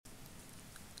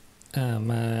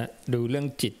มาดูเรื่อง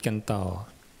จิตกันต่อ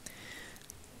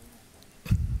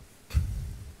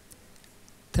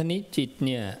ทีนี้จิตเ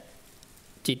นี่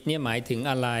ยหมายถึง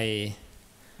อะไร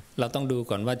เราต้องดู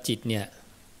ก่อนว่าจิตเนี่ย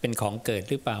เป็นของเกิด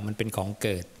หรือเปล่ามันเป็นของเ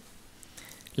กิด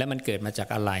และมันเกิดมาจาก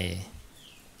อะไร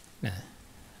นะ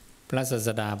พระศาส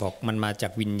ดาบอกมันมาจา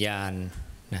กวิญญาณ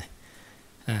นะ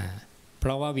เพร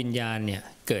าะว่าวิญญาณเนี่ย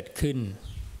เกิดขึ้น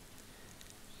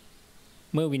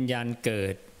เมื่อวิญญาณเกิ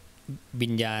ดวิ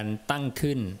ญญาณตั้ง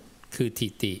ขึ้นคือทิ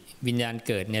ฏฐิวิญญาณ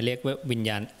เกิดเนี่ยเรียกว่าวิญ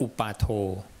ญาณอุปาโท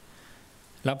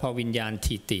แล้วพอวิญญาณ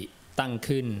ทิฏฐิตั้ง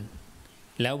ขึ้น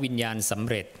แล้ววิญญาณสำ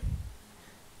เร็จ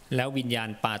แล้ววิญญาณ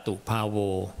ปาตุภาโว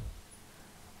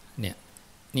เนี่ย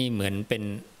นี่เหมือนเป็น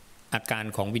อาการ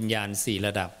ของวิญญาณ4ร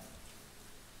ะดับ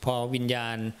พอวิญญา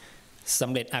ณส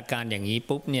ำเร็จอาการอย่างนี้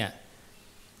ปุ๊บเนี่ย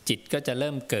จิตก็จะเ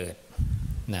ริ่มเกิด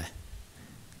นะ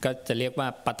ก็จะเรียกว่า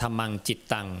ปฐมังจิต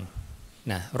ตัง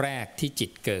นะแรกที่จิ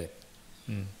ตเกิด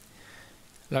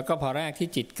แล้วก็พอแรกที่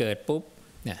จิตเกิดปุ๊บ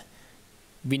เนี่ย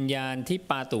วิญญาณที่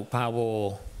ปาตุภาโว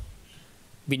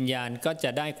วิญญาณก็จ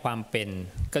ะได้ความเป็น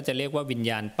ก็จะเรียกว่าวิญ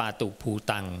ญาณปาตุภู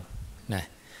ตังนะ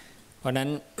เพราะนั้น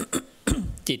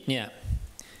จิตเนี่ย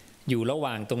อยู่ระห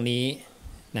ว่างตรงนี้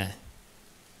นะ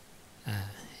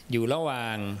อยู่ระหว่า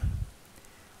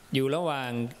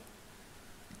ง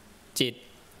จิต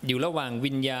อยู่ระหว่าง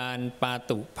วิญญาณปา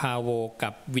ตุภาโวกั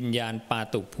บวิญญาณปา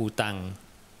ตุภูตัง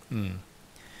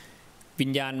วิ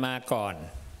ญญาณมาก่อน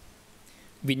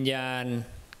วิญญาณ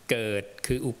เกิด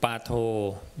คืออุปาโท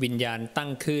วิญญาณตั้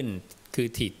งขึ้นคือ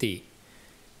ทิฏฐิ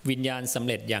วิญญาณสำ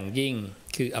เร็จอย่างยิ่ง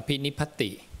คืออภินิพพ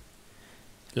ติ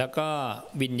แล้วก็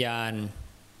วิญญาณ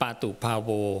ปาตุภาโว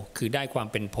คือได้ความ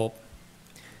เป็นภพ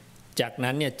จาก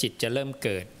นั้นเนี่ยจิตจะเริ่มเ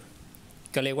กิด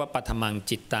ก็เรียกว่าปฐมัง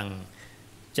จิตตัง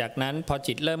จากนั้นพอ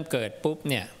จิตเริ่มเกิดปุ๊บ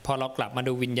เนี่ยพอเรากลับมา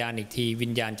ดูวิญญาณอีกทีวิ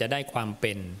ญญาณจะได้ความเ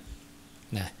ป็น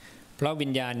นะเพราะวิ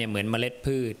ญญาณเนี่ยเหมือนเมล็ด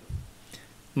พืช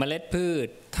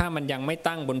ถ้ามันยังไม่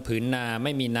ตั้งบนผืนนาไ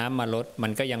ม่มีน้ำมารดมั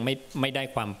นก็ยังไม่ได้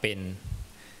ความเป็น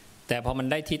แต่พอมัน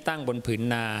ได้ที่ตั้งบนผืน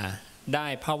นาได้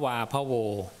พะวาพะโว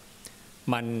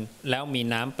มันแล้วมี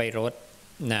น้ำไปรด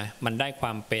นะมันได้คว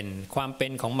ามเป็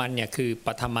นของมันเนี่ยคือป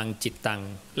ฐมังจิตตัง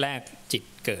แรกจิต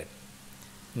เกิด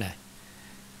นะ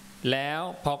แล้ว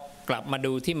พอกลับมา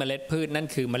ดูที่เมล็ดพืชนั่น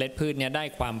คือเมล็ดพืชเนี่ยได้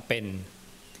ความเป็น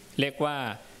เรียกว่า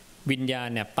วิญญาณ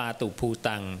เนี่ยปาตุภู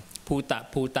ตัง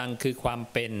ภูตังคือความ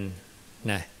เป็น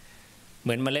นะเห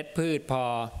มือนเมล็ดพืชพอ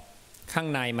ข้าง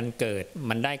ในมันเกิด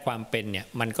มันได้ความเป็นเนี่ย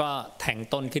มันก็แทง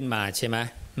ต้นขึ้นมาใช่ไหม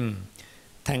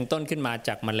แทงต้นขึ้นมาจ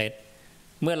ากเมล็ด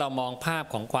เมื่อเรามองภาพ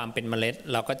ของความเป็นเมล็ด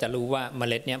เราก็จะรู้ว่าเม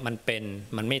ล็ดเนี่ยมั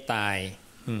นไม่ตาย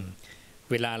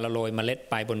เวลาเราโรยเมล็ด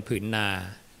ไปบนผืนนา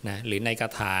นะหรือในกร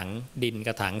ะถางดินก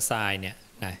ระถางทรายเนี่ย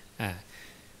นะ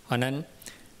เพราะนั้น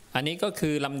อันนี้ก็คื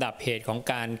อลำดับเหตุของ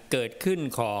การเกิดขึ้น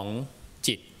ของ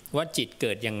จิตว่าจิตเ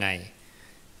กิดยังไง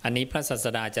อันนี้พระศาส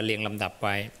ดาจะเรียงลำดับไ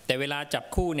ว้แต่เวลาจับ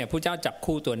คู่เนี่ยพระเจ้าจับ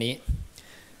คู่ตัวนี้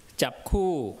จับ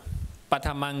คู่ปฐ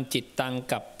มังจิตตัง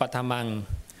กับปฐมัง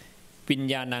วิญ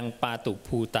ญาณังปาตุ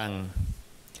ภูตัง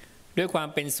ด้วยความ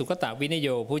เป็นสุขตวินิโย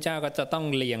พระเจ้าก็จะต้อง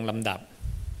เรียงลำดับ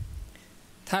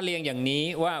ถ้าเรียงอย่างนี้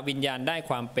ว่าวิญญาณได้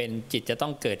ความเป็นจิตจะต้อ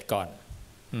งเกิดก่อน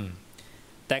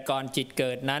แต่ก่อนจิตเ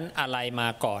กิดนั้นอะไรมา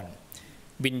ก่อน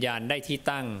วิญญาณได้ที่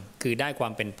ตั้งคือได้ควา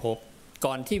มเป็นภพ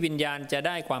ก่อนที่วิญญาณจะไ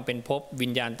ด้ความเป็นภพวิ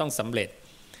ญญาณต้องสำเร็จ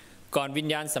ก่อนวิญ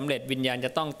ญาณสำเร็จวิญญาณจ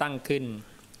ะต้องตั้งขึ้น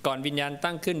ก่อนวิญญาณ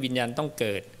ตั้งขึ้นวิญญาณต้องเ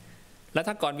กิดแล้ว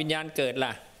ถ้าก่อนวิญญาณเกิด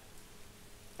ล่ะ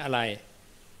อะไร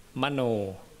มโน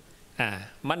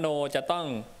มโนจะต้อง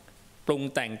ปรุง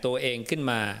แต่งตัวเองขึ้น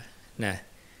มานะ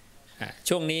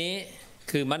ช่วงนี้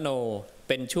คือมโนเ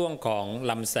ป็นช่วงของ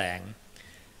ลำแสง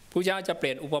พระเจ้าจะเป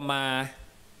ลี่ยนอุปมา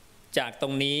จากตร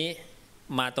งนี้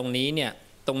มาตรงนี้เนี่ย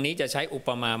ตรงนี้จะใช้อุป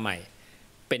มาใหม่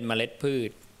เป็นเมล็ดพืช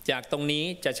จากตรงนี้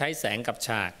จะใช้แสงกับฉ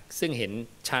ากซึ่งเห็น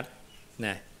ชัดน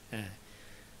ะ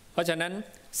เพราะฉะนั้น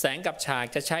แสงกับฉาก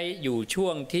จะใช้อยู่ช่ว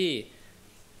งที่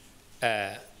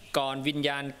ก่อนวิญญ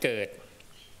าณเกิด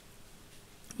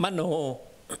ม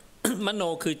โน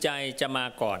คือใจจะมา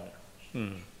ก่อน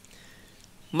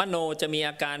มโนจะมี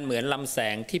อาการเหมือนลำแส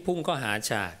งที่พุ่งเข้าหา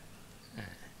ฉาก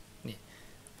นี่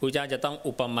พระเจ้าจะต้อง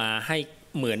อุปมาให้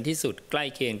เหมือนที่สุดใกล้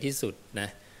เคียงที่สุดนะ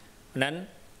เพราะนั้น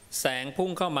แสงพุ่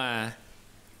งเข้ามา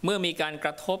เมื่อมีการก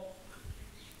ระ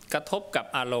ทบกับ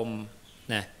อารมณ์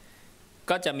นะ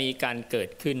ก็จะมีการเกิด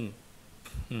ขึ้น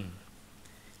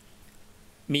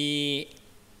มี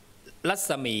รั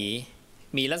ศ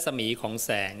มีของแ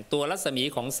สงตัวรัศมี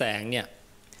ของแสงเนี่ย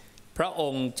พระอ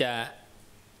งค์จะ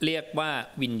เรียกว่า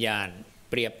วิญญาณ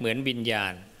เปรียบเหมือนวิญญา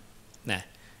ณนะ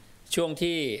ช่วง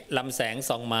ที่ลำแสง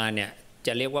ส่องมาเนี่ยจ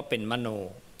ะเรียกว่าเป็นมโน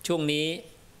ช่วงนี้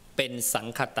เป็นสัง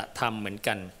คตธรรมเหมือน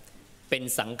กัน เป็น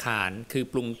สังขารคือ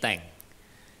ปรุงแต่ง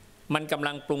มันกำ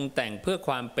ลังปรุงแต่งเพื่อค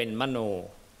วามเป็นมโน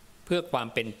เพื่อความ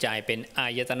เป็นใจเป็นอา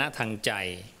ยตนะทางใจ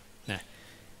นะ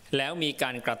แล้วมีก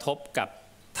ารกระทบกับ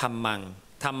ธรร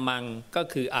มังก็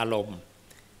คืออารมณ์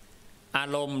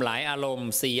หลายอารมณ์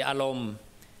4อารมณ์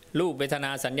รูปเวทน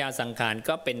าสัญญาสังขาร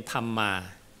ก็เป็นธรรมา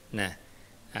นะ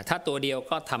ถ้าตัวเดียว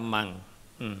ก็ธรรมัง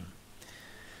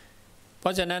เพร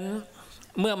าะฉะนั้น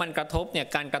เมื่อมันกระทบเนี่ย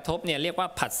การกระทบเนี่ยเรียกว่า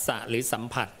ผัสสะหรือสัม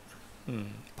ผัส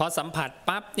พอสัมผัส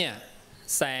ปั๊บเนี่ย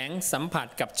แสงสัมผัส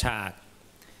กับฉาก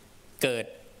เกิด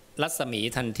รัศมี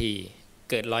ทันที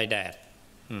เกิดรอยแดด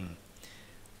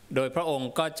โดยพระอง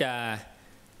ค์ก็จะ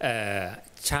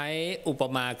ใช้อุป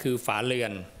มาคือฝาเรือ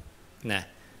นนะ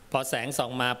พอแสงส่อ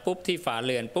งมาปุ๊บที่ฝาเ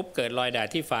รือนปุ๊บเกิดรอยแดด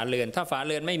ที่ฝาเรือนถ้าฝาเ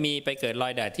รือนไม่มีไปเกิดรอ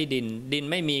ยแดดที่ดิน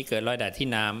ไม่มีเกิดรอยแดดที่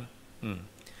น้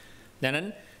ำดังนั้น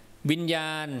วิญญ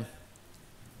าณ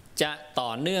จะต่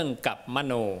อเนื่องกับม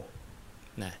โน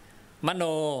นะมโน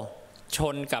ช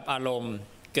นกับอารมณ์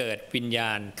เกิดวิญญ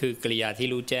าณคือกริยาที่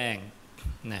รู้แจ้ง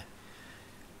นะ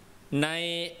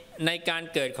ในการ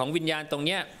เกิดของวิญญาณตรงเ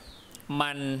นี้ย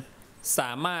มันส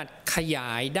ามารถขย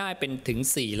ายได้เป็นถึง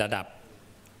4ระดับ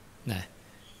นะ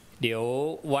เดี๋ยว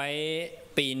ไว้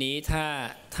ปีนี้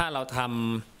ถ้าเราท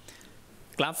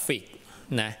ำกราฟิก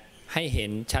นะให้เห็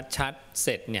นชัดๆเส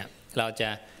ร็จเนี่ยเราจะ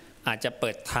อาจจะเปิ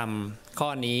ดทำข้อ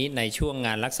นี้ในช่วงง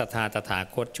านลักษณะตถา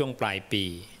คตช่วงปลายปี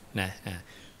นะ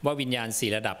ว่าวิญญาณ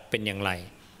4ระดับเป็นอย่างไร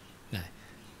นะ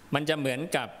มันจะเหมือน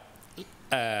กับ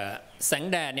แสง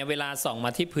แดดเนี่ยเวลาส่องม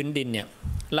าที่พื้นดินเนี่ย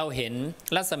เราเห็น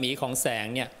รัศมีของแสง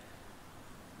เนี่ย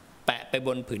แปะไปบ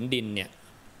นผืนดินเนี่ย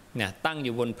ตั้งอ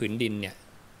ยู่บนผืนดินเนี่ย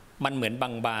มันเหมือน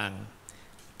บาง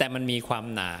ๆแต่มันมีความ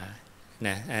หนาน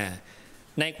ะ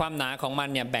ในความหนาของมัน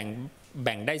เนี่ยแ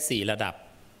บ่งได้4ระดับ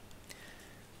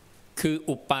คือ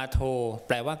อุปาโทแ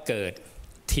ปลว่าเกิด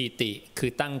ทีติคื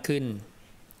อตั้งขึ้น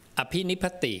อภินิพพ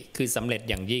ติคือสำเร็จ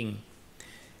อย่างยิ่ง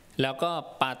แล้วก็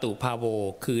ปาตุภาโว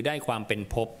คือได้ความเป็น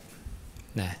ภพ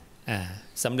นะ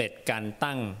สำเร็จการ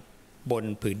ตั้งบน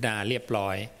ผืนนาเรียบร้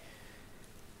อย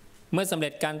เมื่อสำเร็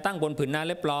จการตั้งบนผืนนา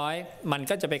เรียบร้อยมัน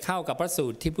ก็จะไปเข้ากับพระสู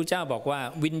ตรที่พระเจ้าบอกว่า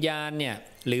วิญญาณเนี่ย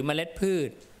หรือเมล็ดพืช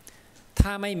ถ้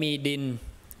าไม่มีดิน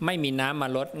ไม่มีน้ำมา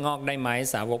ลดงอกได้ไหม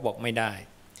สาวกบอกไม่ได้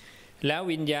แล้ว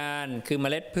วิญญาณคือเม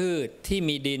ล็ดพืชที่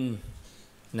มีดิน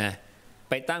นะ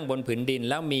ไปตั้งบนผืนดิน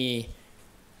แล้วมี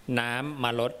น้ำม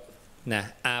าลดนะ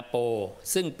อาโป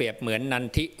ซึ่งเปรียบเหมือนนัน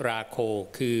ทิราโค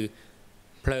คือ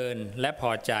เพลินและพ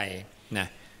อใจนะ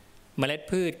เมล็ด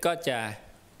พืชก็จะ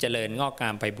เจริญงอกงา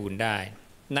มไพบูลย์ได้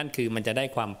นั่นคือมันจะได้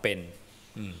ความเป็น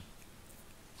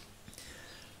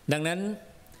ดังนั้น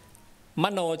ม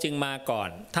โนจึงมาก่อน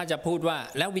ถ้าจะพูดว่า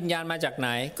แล้ววิญญาณมาจากไหน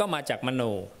ก็มาจากมโน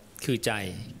คือใจ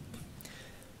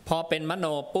พอเป็นมโน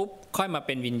ปุ๊บค่อยมาเ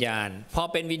ป็นวิญญาณพอ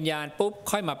เป็นวิญญาณปุ๊บ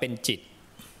ค่อยมาเป็นจิต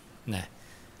นะ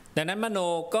ดังนั้นมโน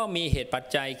ก็มีเหตุปัจ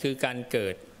จัยคือการเกิ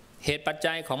ดเหตุปัจ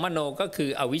จัยของมโนก็คือ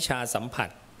อวิชชาสัมผัส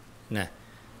นะ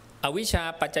อวิชชา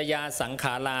ปัจจยาสังข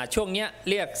าราช่วงเนี้ย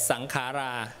เรียกสังขาร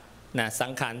านะสั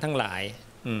งขารทั้งหลาย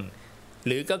ห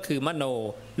รือก็คือมโน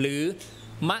หรือ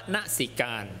มนสิก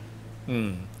าร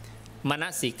มน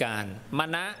สิการม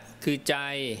ณะคือใจ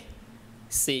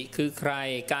สิคือใคร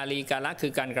กาลีกาละคื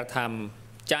อการกระท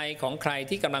ำใจของใคร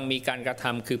ที่กำลังมีการกระท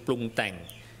ำคือปรุงแต่ง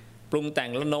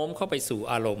แล้วโน้มเข้าไปสู่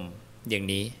อารมณ์อย่าง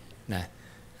นี้นะ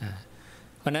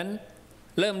เพราะนั้น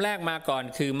เริ่มแรกมาก่อน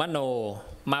คือมโน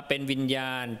มาเป็นวิญญ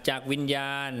าณจากวิญญ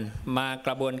าณมาก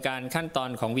ระบวนการขั้นตอน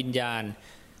ของวิญญาณ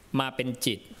มาเป็น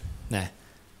จิตนะ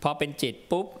พอเป็นจิต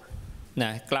ปุ๊บน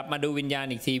ะกลับมาดูวิญญาณ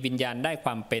อีกทีวิญญาณได้คว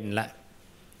ามเป็นละ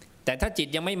แต่ถ้าจิต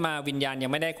ยังไม่มาวิญญาณยั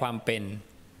งไม่ได้ความเป็น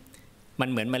มัน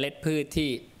เหมือนเมล็ดพืชที่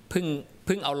เ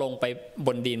พิ่งเอาลงไปบ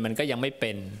นดินมันก็ยังไม่เ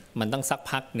ป็นมันต้องสัก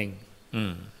พักหนึ่ง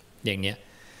อย่างเนี้ย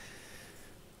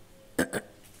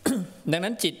ดัง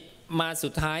นั้นจิตมาสุ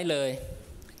ดท้ายเลย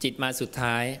จิตมาสุด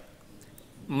ท้าย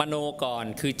มโนก่อน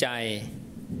คือใจ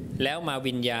แล้วมา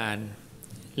วิญญาณ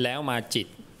แล้วมาจิต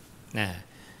นะ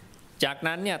จาก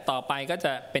นั้นเนี่ยต่อไปก็จ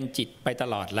ะเป็นจิตไปต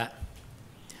ลอดละ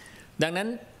ดังนั้น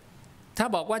ถ้า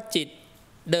บอกว่าจิต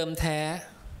เดิมแท้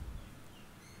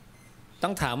ต้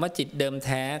องถามว่าจิตเดิมแ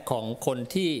ท้ของคน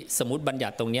ที่สมมุติบัญญั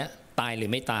ติตรงนี้ตายหรือ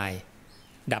ไม่ตาย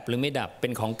ดับหรือไม่ดับเป็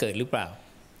นของเกิดหรือเปล่า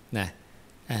นะ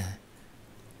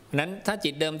นั้นถ้าจิ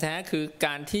ตเดิมแท้คือก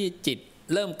ารที่จิต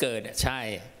เริ่มเกิดใช่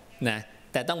นะ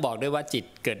แต่ต้องบอกด้วยว่าจิต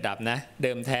เกิดดับนะเ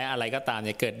ดิมแท้อะไรก็ตามเ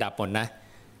นี่ยเกิดดับหมดนะ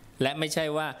และไม่ใช่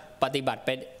ว่าปฏิบัติ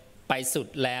ไปสุด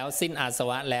แล้วสิ้นอาส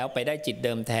วะแล้วไปได้จิตเ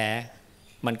ดิมแท้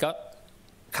มันก็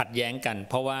ขัดแย้งกัน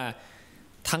เพราะว่า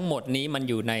ทั้งหมดนี้มัน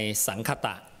อยู่ในสังคต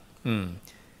ะ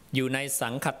อยู่ในสั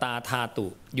งคตาธาตุ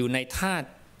อยู่ในธาตุ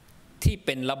ที่เ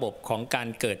ป็นระบบของการ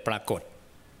เกิดปรากฏ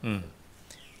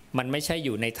มันไม่ใช่อ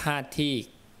ยู่ในธาตุที่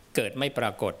เกิดไม่ปร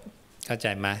ากฏเข้าใจ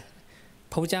ไหม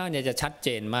พระพุทธเจ้าเนี่ยจะชัดเจ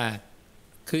นมาก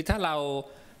คือถ้าเ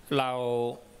รา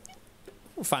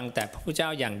ฟังแต่พระพุทธเจ้า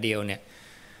อย่างเดียวเนี่ย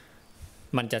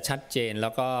มันจะชัดเจนแล้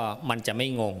วก็มันจะไม่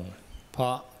งงเพรา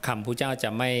ะคำพระพุทธเจ้าจะ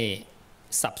ไม่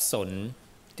สับสน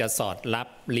จะสอดรับ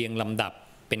เรียงลำดับ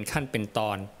เป็นขั้นเป็นต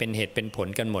อนเป็นเหตุเป็นผล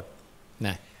กันหมดน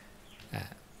ะ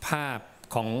ภาพ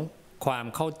ของความ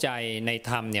เข้าใจใน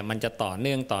ธรรมเนี่ยมันจะต่อเ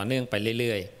นื่องไปเ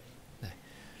รื่อยๆนะ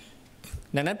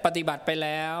ดังนั้นปฏิบัติไปแ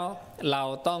ล้วเรา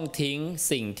ต้องทิ้ง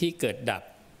สิ่งที่เกิดดับ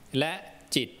และ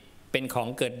จิตเป็นของ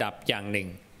เกิดดับอย่างหนึ่ง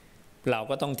เรา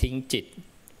ก็ต้องทิ้งจิต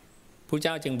พระเ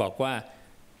จ้าจึงบอกว่า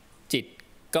จิต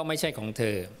ก็ไม่ใช่ของเธ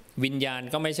อวิญญาณ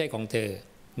ก็ไม่ใช่ของเธอ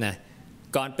นะ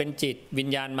ก่อนเป็นจิตวิญ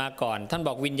ญาณมาก่อนท่านบ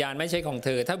อกวิญญาณไม่ใช่ของเธ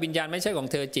อถ้าวิญญาณไม่ใช่ของ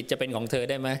เธอจิตจะเป็นของเธอ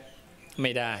ได้ไหมไ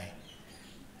ม่ได้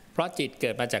เพราะจิตเกิ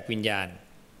ดมาจากวิญญาณ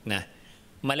นะ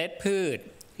เมล็ดพืช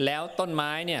แล้วต้นไ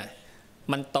ม้เนี่ย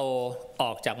มันโตอ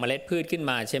อกจากเมล็ดพืชขึ้น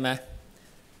มาใช่ไหม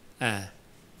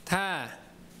ถ้า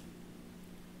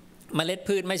เมล็ด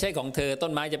พืชไม่ใช่ของเธอต้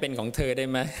นไม้จะเป็นของเธอได้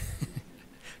ไหม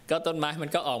ก็ต้นไม้มัน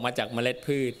ก็ออกมาจากเมล็ด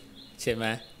พืชใช่ไหม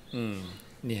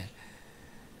เนี่ย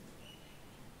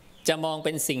จะมองเ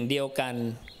ป็นสิ่งเดียวกัน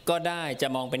ก็ได้จะ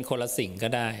มองเป็นคนละสิ่งก็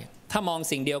ได้ถ้ามอง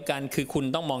สิ่งเดียวกันคือคุณ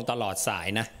ต้องมองตลอดสาย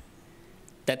นะ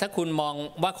แต่ถ้าคุณมอง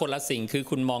ว่าคนละสิ่งคือ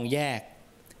คุณมองแยก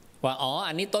ว่าอ๋อ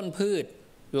อันนี้ต้นพืช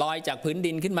ลอยจากพื้น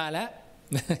ดินขึ้นมาแล้ว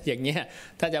อย่างเงี้ย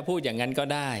ถ้าจะพูดอย่างนั้นก็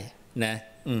ได้นะ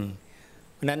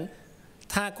เพราะนั้น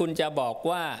ถ้าคุณจะบอก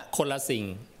ว่าคนละสิ่ง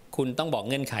คุณต้องบอก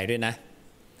เงื่อนไขด้วยนะ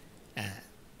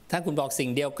ถ้าคุณบอกสิ่ง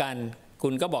เดียวกันคุ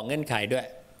ณก็บอกเงื่อนไขด้วย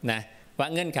นะว่า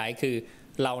เงื่อนไขคือ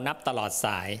เรานับตลอดส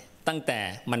ายตั้งแต่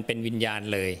มันเป็นวิญญาณ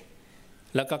เลย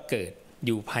แล้วก็เกิดอ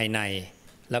ยู่ภายใน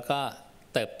แล้วก็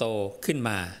เติบโตขึ้นม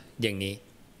าอย่างนี้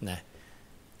นะ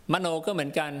มโนก็เหมือ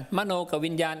นกันมโนกับ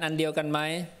วิญญาณอันเดียวกันไหม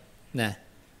นะ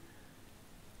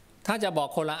ถ้าจะบอก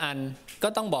คนละอันก็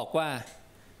ต้องบอกว่า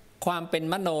ความเป็น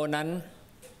มโนนั้น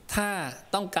ถ้า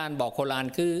ต้องการบอกคนละอัน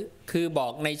คือบอ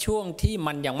กในช่วงที่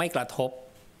มันยังไม่กระทบ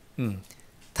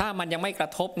ถ้ามันยังไม่กระ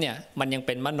ทบเนี่ยมันยังเ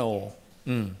ป็นมโน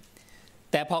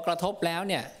แต่พอกระทบแล้ว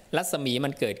เนี่ยรัศมีมั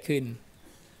นเกิดขึ้น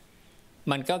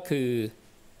มันก็คือ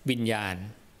วิญญาณ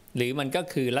หรือมันก็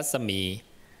คือรัศมี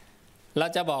เรา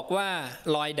จะบอกว่า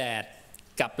รอยแดด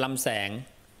กับลำแสง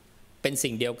เป็น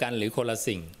สิ่งเดียวกันหรือคนละ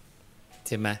สิ่งใ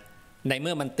ช่ไหมในเ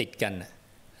มื่อมันติดกัน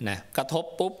นะกระทบ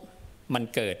ปุ๊บมัน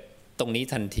เกิดตรงนี้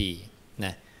ทันทีน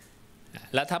ะ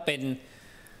แล้วถ้าเป็น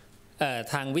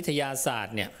ทางวิทยาศาสต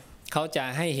ร์เนี่ยเขาจะ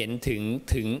ให้เห็น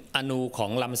ถึงอนูขอ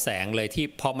งลำแสงเลยที่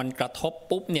พอมันกระทบ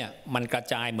ปุ๊บเนี่ยมันกระ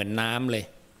จายเหมือนน้ำเลย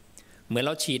เหมือนเ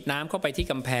ราฉีดน้ำเข้าไปที่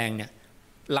กำแพงเนี่ย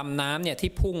ลำน้ำเนี่ย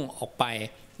ที่พุ่งออกไป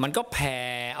มันก็แผ่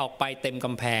ออกไปเต็มก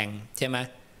ำแพงใช่ไหม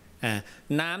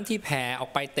น้ำที่แผ่ออ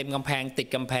กไปเต็มกำแพงติด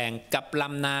กำแพงกับล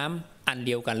ำน้ำอันเ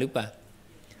ดียวกันหรือเปล่า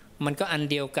มันก็อัน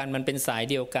เดียวกันมันเป็นสาย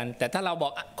เดียวกันแต่ถ้าเราบอ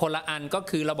กคนละอันก็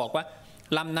คือเราบอกว่า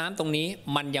ลำน้ำตรงนี้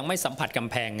มันยังไม่สัมผัสก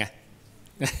ำแพงไง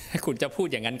คุณจะพูด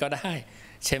อย่างนั้นก็ได้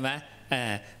ใช่ไหม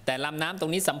แต่ลำน้ำตร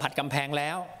งนี้สัมผัสกำแพงแล้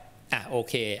วโอ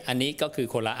เคอันนี้ก็คือ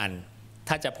คนละอัน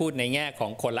ถ้าจะพูดในแง่ขอ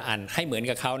งคนละอันให้เหมือน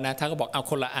กับเขานะถ้าเขาบอกเอา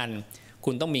คนละอัน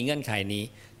คุณต้องมีเงื่อนไขนี้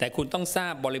แต่คุณต้องทรา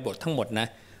บบริบททั้งหมดนะ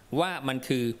ว่ามัน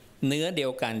คือเนื้อเดีย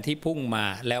วกันที่พุ่งมา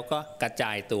แล้วก็กระจ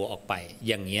ายตัวออกไป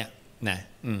อย่างเงี้ยนะ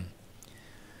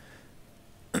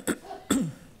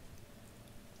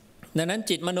ดังนั้น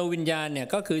จิตมโนวิญญาณเนี่ย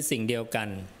ก็คือสิ่งเดียวกัน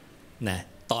นะ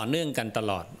ต่อเนื่องกันต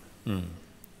ลอด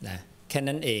นะแค่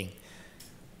นั้นเอง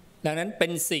ดังนั้นเป็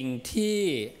นสิ่งที่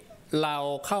เรา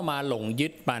เข้ามาหลงยึ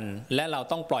ดมันและเรา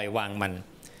ต้องปล่อยวางมัน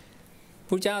พ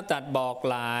ระเจ้าตรัสบอก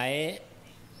หล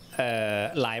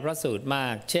ายพระสูตรมา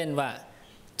กเช่นว่า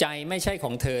ใจไม่ใช่ข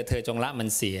องเธอเธอจงละมัน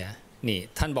เสียนี่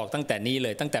ท่านบอกตั้งแต่นี้เล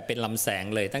ยตั้งแต่เป็นลำแสง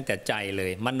เลยตั้งแต่ใจเล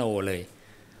ยมโนเลย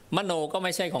มโนก็ไ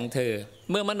ม่ใช่ของเธอ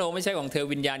เมื่อมโนไม่ใช่ของเธอ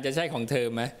วิญญาณจะใช่ของเธอ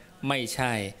ไหมไม่ใ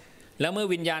ช่แล้วเมื่อ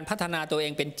วิญญาณพัฒนาตัวเอ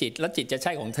งเป็นจิตแล้วจิตจะใ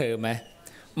ช่ของเธอไหม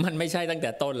มันไม่ใช่ตั้งแต่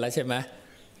ต้นแล้วใช่ไหม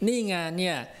นี่งานเ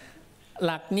นี่ยห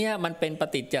ลักเนี่ยมันเป็นป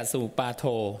ฏิจจสมุปบาทโธ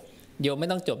โยมไม่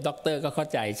ต้องจบด็อกเตอร์ก็เข้า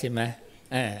ใจใช่ไหม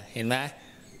เห็นไหม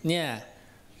เนี่ย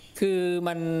คือ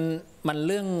มันเ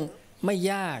รื่องไม่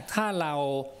ยากถ้าเรา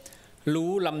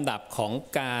รู้ลำดับของ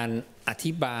การอ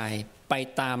ธิบายไป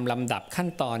ตามลำดับขั้น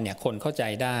ตอนเนี่ยคนเข้าใจ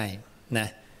ได้นะ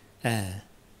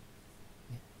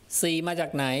4มาจา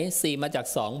กไหน4มาจาก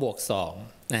2บวก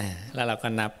2แล้วเราก็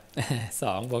นับ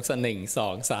2บวก1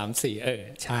 2 3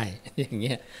 4ใช่อย่างเ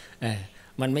งี้ย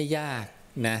มันไม่ยาก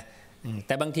นะแ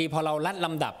ต่บางทีพอเราลัดล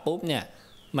ำดับปุ๊บเนี่ย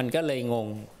มันก็เลยงง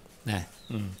นะ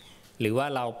หรือว่า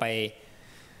เราไป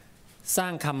สร้า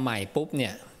งคำใหม่ปุ๊บเนี่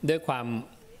ยด้วยความ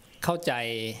เข้าใจ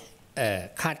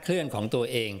คาดเคลื่อนของตัว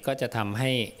เองก็จะทำใ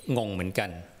ห้งงเหมือนกัน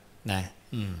นะ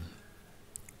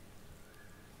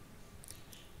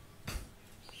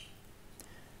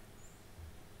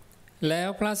แล้ว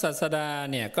พระศาสดา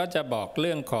เนี่ยก็จะบอกเ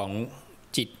รื่องของ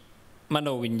จิตมโน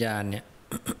วิญญาณเนี่ย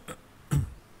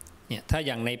เนี่ยถ้าอ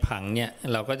ย่างในผังเนี่ย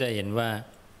เราก็จะเห็นว่า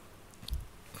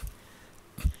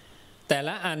แต่ล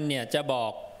ะอันเนี่ยจะบอ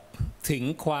กถึง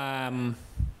คว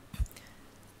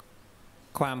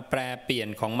ามแปรเปลี่ยน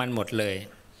ของมันหมดเลย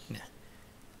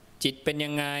จิตเป็นยั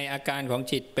งไงอาการของ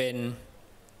จิตเป็น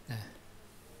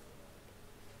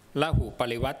ละหุป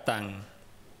ริวัตตัง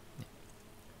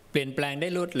เปลี่ยนแปลงได้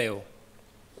รวดเร็ว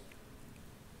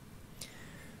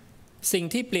สิ่ง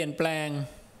ที่เปลี่ยนแปลง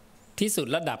ที่สุด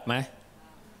แล้วดับไหม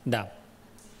ดับ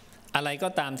อะไรก็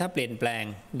ตามถ้าเปลี่ยนแปลง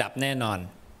ดับแน่นอน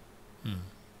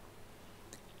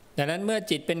ดังนั้นเมื่อ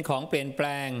จิตเป็นของเปลี่ยนแปล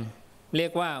งเรีย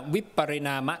กว่าวิปริณ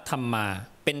ามธรรมา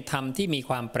เป็นธรรมที่มี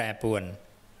ความแปรปรวน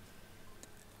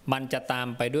มันจะตาม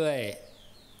ไปด้วย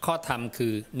ข้อธรรมคื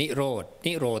อนิโรธ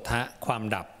นิโรธะความ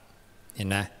ดับเห็น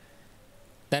นะ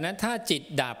ดังนั้นถ้าจิต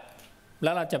ดับแล้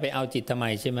วเราจะไปเอาจิตทำไม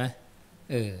ใช่ไหม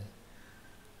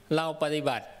เราปฏิ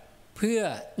บัติเพื่อ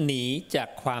หนีจาก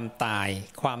ความตาย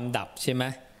ความดับใช่ไหม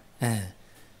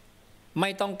ไม่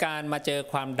ต้องการมาเจอ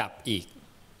ความดับอีก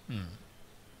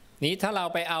นี้ถ้าเรา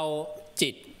ไปเอาจิ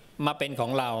ตมาเป็นขอ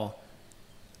งเรา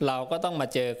เราก็ต้องมา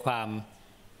เจอความ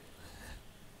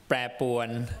แปรปรวน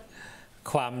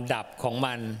ความดับของ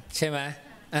มันใช่ไหม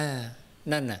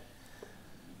นั่นน่ะ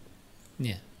เ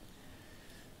นี่ย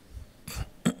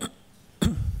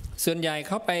ส่วนใหญ่เ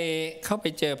ข้าไป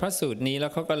เจอพระสูตรนี้แล้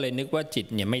วเขาก็เลยนึกว่าจิต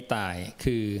เนี่ยไม่ตาย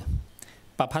คือ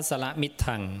ประภัสสรมิต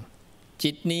ทัง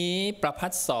จิตนี้ประภั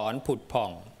สสรผุดผ่อ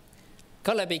ง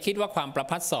ก็เลยไปคิดว่าความประ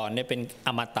ภัสสรเนี่ยเป็นอ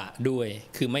มตะด้วย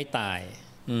คือไม่ตาย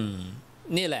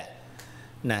นี่แหละ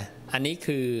นะอันนี้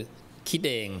คือคิด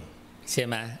เองใช่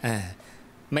ไหม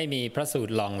ไม่มีพระสูต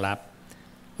รรองรับ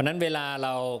เพราะนั้นเวลาเร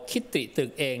าคิดติตึ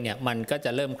กเองเนี่ยมันก็จ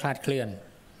ะเริ่มคลาดเคลื่อน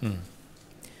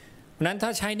นั้นถ้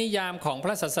าใช้นิยามของพ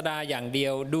ระศาสดาอย่างเดี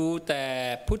ยวดูแต่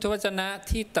พุทธวจนะ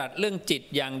ที่ตรัสเรื่องจิต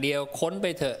อย่างเดียวค้นไป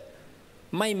เถอะ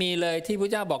ไม่มีเลยที่พระ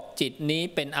เจ้าบอกจิตนี้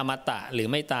เป็นอมตะหรือ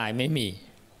ไม่ตายไม่มี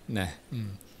นะ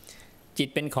จิต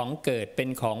เป็นของเกิดเป็น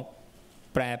ของ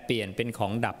แปรเปลี่ยนเป็นขอ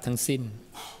งดับทั้งสิ้น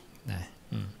นะ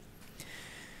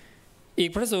อีก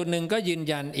พระสูตรหนึ่งก็ยืน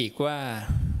ยันอีกว่า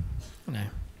นะ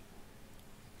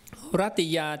รัตติ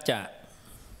ยาจะ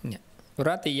เนี่ย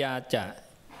รัตติยาจะ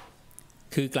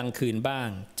คือกลางคืนบ้าง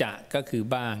จะก็คือ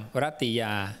บ้างรัตติย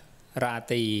ารา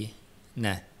ตรีน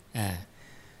ะ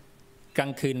กลา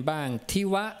งคืนบ้างทิ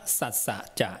วะสัสสะ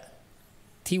จะ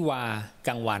ทิวาก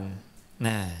ลางวันน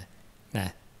ะ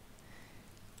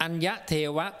อัญญเท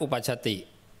วะอุปชติ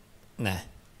นะ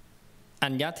อั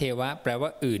ญญเทวะแปลว่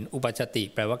าอื่นอุปชติ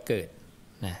แปลว่าเกิด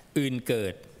นะอื่นเกิ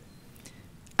ด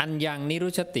อัญญังนิรุ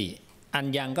ชติอัญ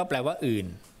ญังก็แปลว่าอื่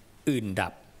นดั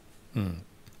บ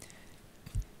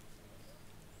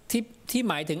ที่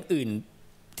หมายถึงอื่น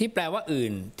ที่แปลว่าอื่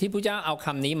นที่พระเจ้าเอาค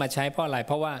ำนี้มาใช้เพราะอะไรเ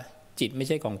พราะว่าจิตไม่ใ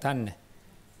ช่ของท่าน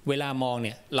เวลามองเ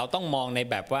นี่ยเราต้องมองใน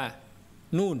แบบว่า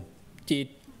นู่นจิต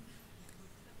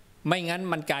ไม่งั้น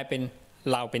มันกลายเป็น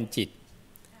เราเป็นจิต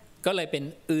ก็เลยเป็น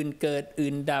อื่นเกิด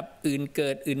อื่นดับอื่นเกิ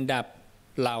ดอื่นดับ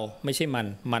เราไม่ใช่มัน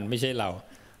ไม่ใช่เ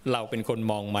ราเป็นคน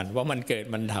มองมันว่ามันเกิด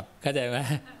มันดับเข้าใจไหม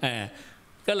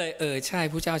ก็เลยใช่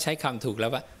พระเจ้าใช้คำถูกแล้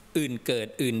วว่าอื่นเกิด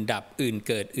อื่นดับอื่น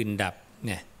เกิดอื่นดับเ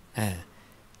นี่ย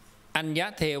อัญญ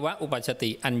เทวะอุปชติ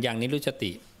อัญญังนิรุช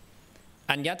ติ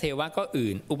อัญญเทวะก็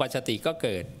อื่นอุปชติก็เ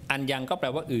กิดอัญญังก็แปล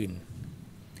ว่าอื่น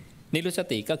นิรุช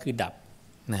ติก็คือดับ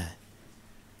นะ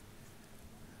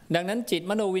ดังนั้นจิต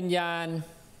มโนวิญญาณ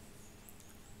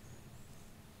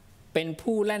เป็น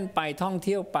ผู้แล่นไปท่องเ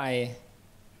ที่ยวไป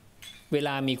เวล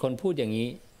ามีคนพูดอย่างนี้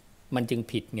มันจึง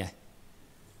ผิดไง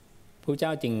พระเจ้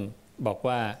าจึงบอก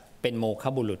ว่าเป็นโมฆะ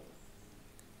บุรุษ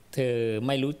เธอไ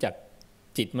ม่รู้จัก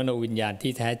จิตมโนวิญญาณ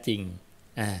ที่แท้จริง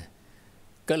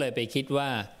ก็เลยไปคิดว่า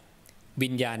วิ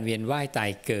ญญาณเวียนว่ายตา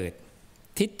ยเกิด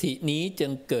ทิฏฐินี้จึ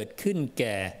งเกิดขึ้นแ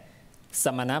ก่ส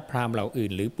มณพราหมณ์เหล่าอื่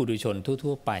นหรือปุถุชน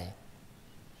ทั่วๆไป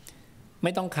ไ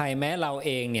ม่ต้องใครแม้เราเ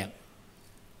องเนี่ย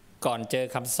ก่อนเจอ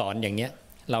คำสอนอย่างเนี้ย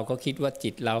เราก็คิดว่าจิ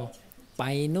ตเราไป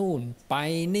นู่นไป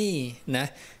นี่นะ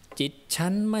จิตฉั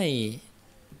นไม่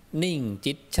นิ่ง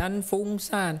จิตฉันฟุ้ง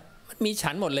ซ่านมันมี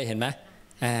ฉันหมดเลยเห็นไหม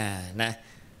นะ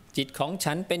จิตของ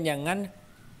ฉันเป็นอย่างนั้น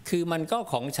คือมันก็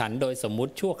ของฉันโดยสมมุ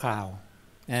ติชั่วคราว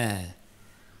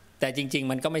แต่จริง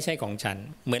ๆมันก็ไม่ใช่ของฉัน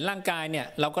เหมือนร่างกายเนี่ย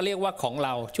เราก็เรียกว่าของเร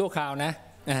าชั่วคราวนะ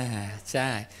ใช่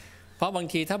เพราะบาง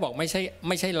ทีถ้าบอกไม่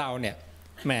ใช่เราเนี่ย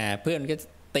แหมเพื่อนก็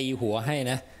ตีหัวให้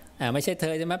นะไม่ใช่เธ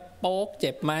อใช่ไหมโป๊กเ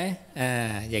จ็บไหม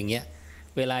อย่างเงี้ย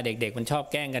เวลาเด็กๆมันชอบ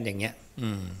แกล้งกันอย่างเงี้ย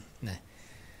นะ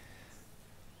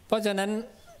เพราะฉะนั้น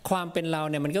ความเป็นเรา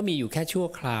เนี่ยมันก็มีอยู่แค่ชั่ว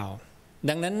คราว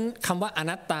ดังนั้นคำว่าอ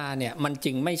นัตตาเนี่ยมัน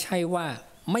จึงไม่ใช่ว่า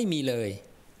ไม่มีเลย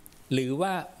หรือว่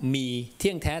ามีเ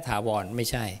ที่ยงแท้ถาวรไม่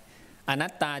ใช่อนั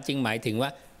ตตาจึงหมายถึงว่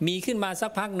ามีขึ้นมาสั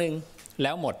กพักหนึ่งแ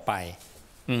ล้วหมดไป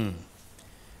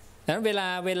ดังนั้นเว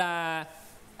ลา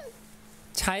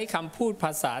ใช้คำพูดภ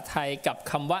าษาไทยกับ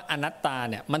คำว่าอนัตตา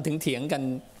เนี่ยมันถึงเถียงกัน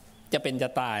จะเป็นจะ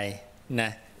ตายน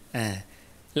ะ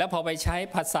แล้วพอไปใช้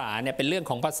ภาษาเนี่ยเป็นเรื่อง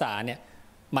ของภาษาเนี่ย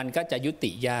มันก็จะยุ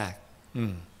ติยาก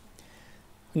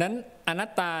นั้นอนั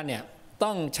ตตาเนี่ย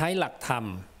ต้องใช้หลักธรรม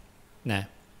นะ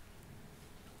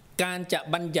การจะ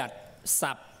บัญญัติ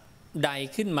ศัพท์ใด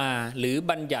ขึ้นมาหรือ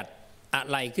บัญญัติอะ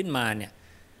ไรขึ้นมาเนี่ย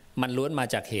มันล้วนมา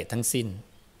จากเหตุทั้งสิ้น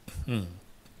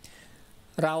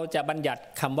เราจะบัญญัติ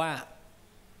คำว่า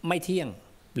ไม่เที่ยง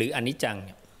หรืออนิจจัง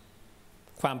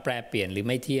ความแปรเปลี่ยนหรือ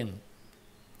ไม่เที่ยง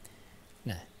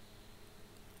นะ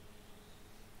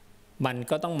มัน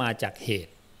ก็ต้องมาจากเห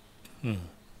ตุ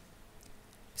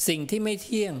สิ่งที่ไม่เ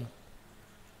ที่ยง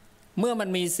เมื่อมัน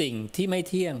มีสิ่งที่ไม่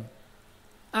เที่ยง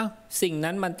สิ่ง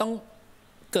นั้นมันต้อง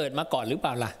เกิดมาก่อนหรือเป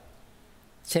ล่าล่ะ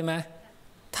ใช่ไหม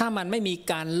ถ้ามันไม่มี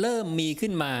การเริ่มมี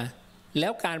ขึ้นมาแล้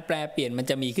วการแปรเปลี่ยนมัน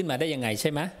จะมีขึ้นมาได้ยังไงใ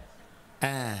ช่ไหม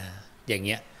อย่างเ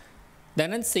งี้ยดัง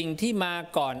นั้นสิ่งที่มา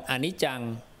ก่อนอนิจจัง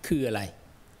คืออะไร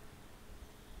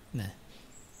นะ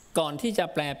ก่อนที่จะ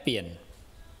แปรเปลี่ยน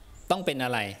ต้องเป็นอ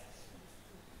ะไร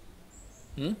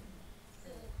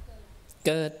เ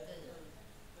กิด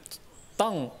ต้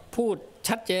องพูด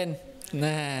ชัดเจนน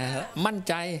ะมั่น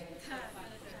ใจ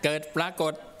เกิดปราก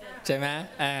ฏใช่ไหม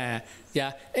อย่า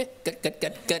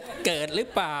เกิดหรือ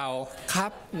เปล่าครั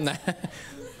บนะ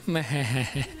แหม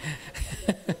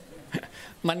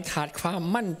มันขาดความ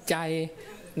มั่นใจ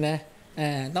นะ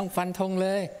ต้องฟันธงเล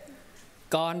ย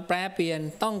ก่อนแปรเปลี่ยน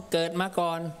ต้องเกิดมาก่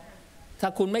อนถ้า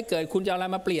คุณไม่เกิดคุณจะเอาอะไร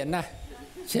มาเปลี่ยนนะ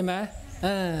ใช่ไหม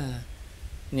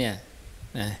เนี่ย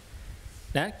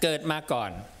นะเกิดมาก่อ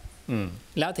น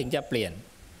แล้วถึงจะเปลี่ยน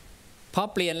พอ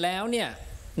เปลี่ยนแล้วเนี่ย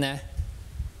นะ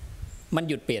มัน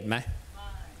หยุดเปลี่ยนไหม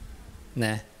น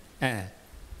ะ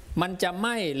มันจะไ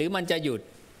ม่หรือมันจะหยุด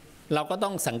เราก็ต้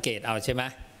องสังเกตเอาใช่ไหม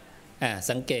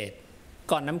สังเกต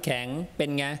ก้อนน้ำแข็งเป็น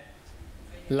ไง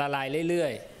ละลายเรื่อ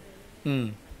ย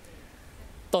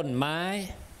ๆต้นไม้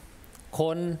ค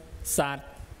นสัต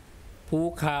ว์ภู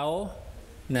เขา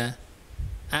นะ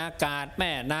อากาศแ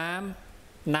ม่น้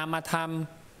ำนามธรรม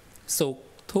สุข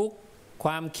ทุกข์ค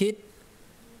วามคิด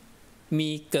มี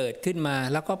เกิดขึ้นมา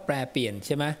แล้วก็แปรเปลี่ยนใ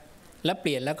ช่ไหมแล้วเป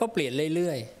ลี่ยนแล้วก็เปลี่ยนเ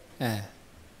รื่อย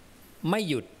ๆไม่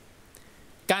หยุด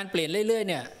การเปลี่ยนเรื่อยๆ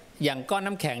เนี่ยอย่างก้อน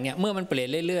น้ำแข็งเนี่ยเมื่อมันเปลี่ยน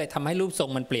เรื่อยๆทำให้รูปทรง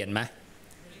มันเปลี่ยนไหม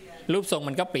รูปทรง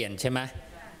มันก็เปลี่ยนใช่ไหม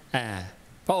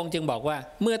พระองค์จึงบอกว่า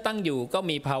เมื่อตั้งอยู่ก็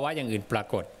มีภาวะอย่างอื่นปรา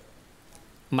กฏ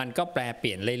มันก็แปรเป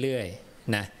ลี่ยนเรื่อย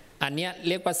ๆนะอันนี้เ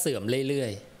รียกว่าเสื่อมเรื่อ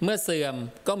ยๆเมื่อเสื่อม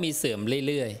ก็มีเสื่อม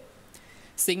เรื่อย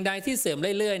ๆสิ่งใดที่เสื่อม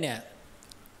เรื่อยๆเนี่ย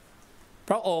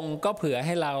พระองค์ก็เผื่อใ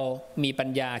ห้เรามีปัญ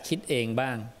ญาคิดเองบ้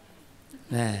าง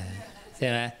ใช่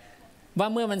ไหมว่า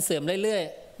เมื่อมันเสื่อมเรื่อย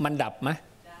ๆมันดับไหม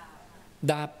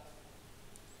ดับ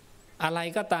อะไร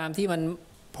ก็ตามที่มัน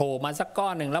โผล่มาสักก้อ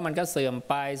นหนึ่งแล้วมันก็เสื่อม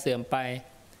ไปเสื่อมไป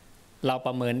เราป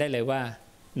ระเมินได้เลยว่า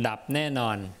ดับแน่นอ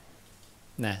น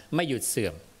นะไม่หยุดเสื่อ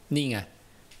มนี่ไง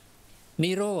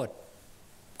นิโรธ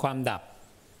ความดับ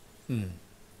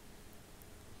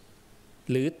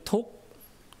หรือทุ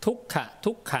กขะ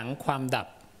ทุกขังความดับ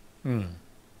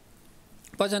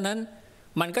เพราะฉะนั้น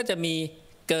มันก็จะมี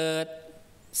เกิด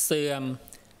เสื่อ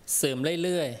มเ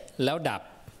รื่อยๆแล้วดับ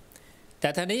แต่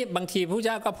ทีนี้บางทีพระเ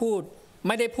จ้าก็พูดไ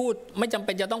ม่ได้พูดไม่จำเ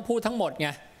ป็นจะต้องพูดทั้งหมดไง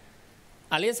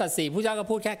อริยสัจสี่พระเจ้าก็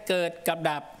พูดแค่เกิดกับ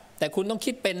ดับแต่คุณต้อง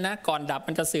คิดเป็นนะก่อนดับ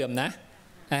มันจะเสื่อมนะ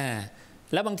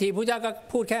แล้วบางทีพระเจ้าก็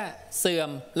พูดแค่เสื่อม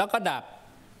แล้วก็ดับ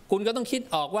คุณก็ต้องคิด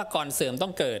ออกว่าก่อนเสื่อมต้อ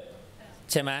งเกิด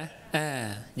ใช่ไหม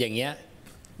อย่างเงี้ย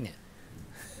เนี่ย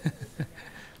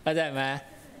เข้าใจไหม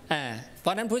เพรา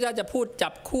ะนั้นพระเจ้าจะพูดจั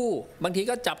บคู่บางที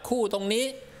ก็จับคู่ตรงนี้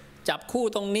จับคู่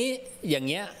ตรงนี้อย่าง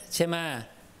เงี้ยใช่ไหม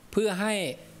เพื่อให้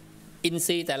อินท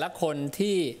รีย์แต่ละคน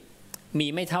ที่มี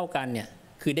ไม่เท่ากันเนี่ย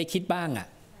คือได้คิดบ้าง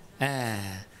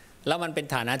แล้วมันเป็น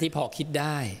ฐานะที่พอคิดไ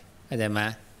ด้เข้าใจไหม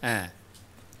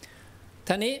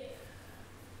ท่านี้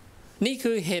นี่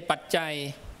คือเหตุปัจจัย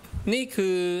นี่คื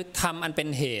อธรรมอันเป็น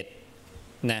เหตุ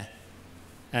นะ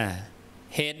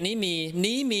เหตุนี้มี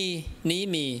นี้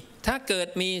มีถ้าเกิด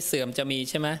มีเสื่อมจะมี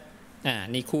ใช่ไหม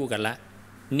นี่คู่กันละ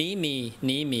นี้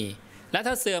มีแล้ว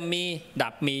ถ้าเสื่อมมีดั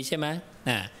บมีใช่ไหม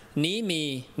นี้มี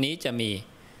นี้จะมี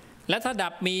แล้วถ้าดั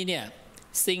บมีเนี่ย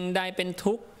สิ่งใดเป็น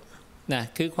ทุกข์นะ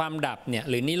คือความดับเนี่ย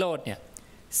หรือนิโรธเนี่ย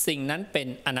สิ่งนั้นเป็น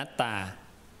อนัตตา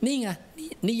นี่ไง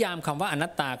นิยามคำว่าอนั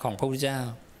ตตาของพระพุทธเจ้า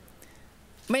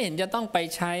ไม่เห็นจะต้องไป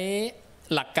ใช้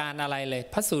หลักการอะไรเลย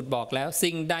พระสูตรบอกแล้ว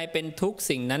สิ่งใดเป็นทุกข์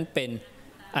สิ่งนั้นเป็น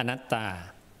อนัตตา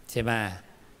ใช่ไหม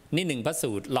นี่หนึ่งพระ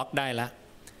สูตรล็อกได้ละ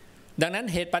ดังนั้น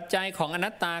เหตุปัจจัยของอนั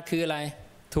ตตาคืออะไร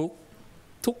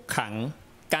ทุกขัง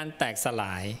การแตกสล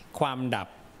ายความดับ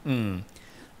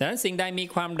ดังนั้นสิ่งใดมี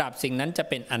ความดับสิ่งนั้นจะ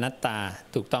เป็นอนัตตา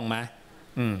ถูกต้องไหม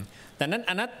ดังนั้น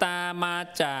อนัตตามา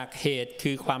จากเหตุ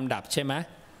คือความดับใช่ไหม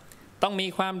ต้องมี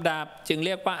ความดับจึงเ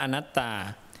รียกว่าอนัตตา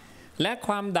และค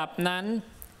วามดับนั้น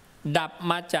ดับ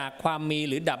มาจากความมี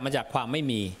หรือดับมาจากความไม่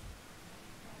มี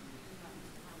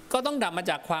ก็ต้องดับมา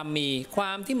จากความมีคว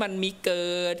ามที่มันมีเกิ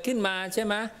ดขึ้นมาใช่ไ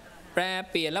หมแปร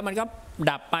เปลี่ยนแล้วมันก็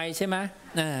ดับไปใช่ไหม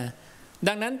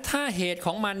ดังนั้นถ้าเหตุข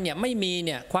องมันเนี่ยไม่มีเ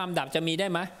นี่ยความดับจะมีได้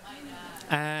ไหม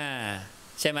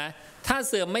ใช่ไหมถ้า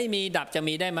เสื่อมไม่มีดับจะ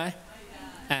มีได้ไหม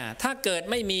ถ้าเกิด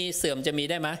ไม่มีเสื่อมจะมี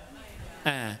ได้ไหม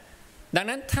ดัง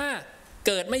นั้นถ้าเ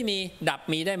กิดไม่มีดับ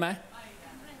มีได้ไหม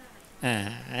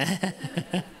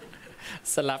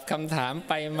สลับคำถาม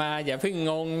ไปมาอย่าเพิ่ง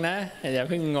งงนะอย่า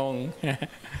เพิ่งงง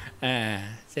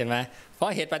ใช่ไหมเพรา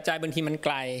ะเหตุปัจจัยบางทีมันไก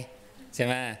ลใช่ไ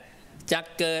หมจาก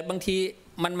เกิดบางที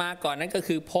มันมาก่อนนั้นก็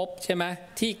คือภพใช่ไหม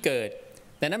ที่เกิด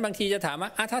แต่นั้นบางทีจะถามว่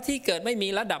าถ้าที่เกิดไม่มี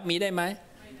แล้วดับมีได้ไหม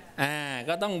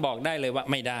ก็ต้องบอกได้เลยว่า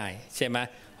ไม่ได้ใช่ไหม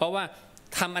เพราะว่า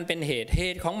ทำอันเป็นเห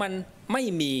ตุของมันไม่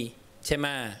มีใช่ไหม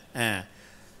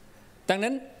ดัง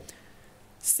นั้น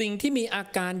สิ่งที่มีอา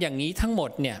การอย่างนี้ทั้งหม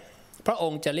ดเนี่ยพระอ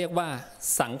งค์จะเรียกว่า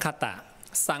สังคตะ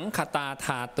สังคตาธ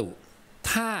าตุ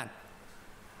ธาตุ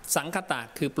สังคตะ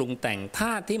คือปรุงแต่งธ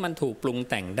าตุที่มันถูกปรุง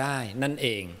แต่งได้นั่นเอ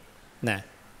งนะ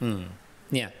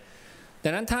เนี่ยดั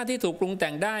งนั้นธาตุที่ถูกปรุงแต่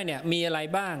งได้เนี่ยมีอะไร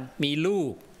บ้างมีรู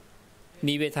ป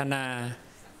มีเวทนา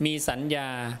มีสัญญา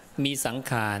มีสัง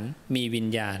ขารมีวิญ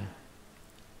ญาณ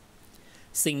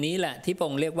สิ่งนี้แหละที่พระอ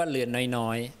งค์เรียกว่าเรือนน้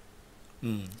อย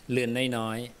ๆเรือนน้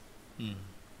อย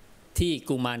ๆที่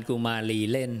กุมารกุมารี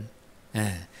เล่น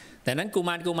แต่นั้นกุม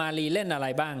ารกุมารีเล่นอะไร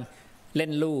บ้างเล่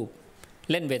นรูป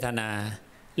เล่นเวทนา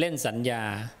เล่นสัญญา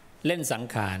เล่นสัง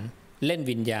ขารเล่น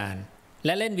วิญญาณแล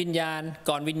ะเล่นวิญญาณ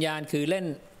ก่อนวิญญาณคือเล่น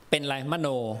เป็นอะไรมโน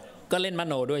ก็เล่นม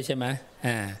โนด้วยใช่ไหม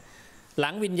หลั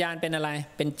งวิญญาณเป็นอะไร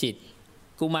เป็นจิต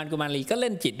กุมารกุมารีก็เ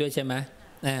ล่นจิตด้วยใช่ไหม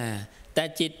แต่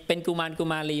จิตเป็นกุมารกุ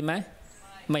มารีไหม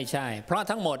ไม่ใช่เพราะ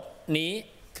ทั้งหมดนี้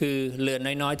คือเรือน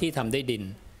น้อยๆที่ทำด้วยดิน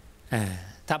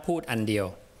ถ้าพูดอันเดียว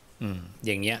อ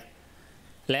ย่างเงี้ย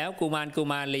แล้วกุมารกุ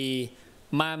มารี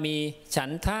มามีฉั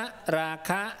นทะรา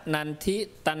คะนันทิ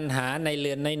ตัณหาในเ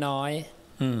รือนน้อย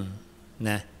ๆ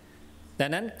นะดัง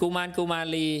นั้นกุมารกุมา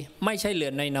รีไม่ใช่เรื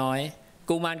อนน้อยๆ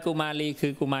กุมารกุมารีคื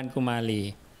อกุมารกุมารี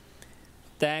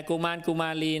แต่กุมารกุมา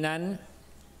รีนั้น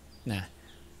นะ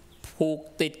ผูก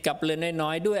ติดกับเรือนน้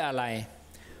อยๆด้วยอะไร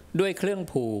ด้วยเครื่อง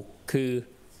ผูกคือ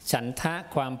ฉันทะ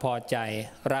ความพอใจ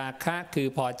ราคะคือ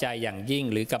พอใจอย่างยิ่ง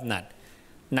หรือกำหนัด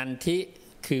นันทิ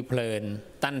คือเพลิน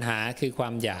ตัณหาคือควา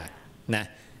มอยากนะ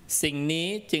สิ่งนี้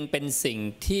จึงเป็นสิ่ง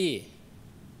ที่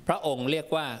พระองค์เรียก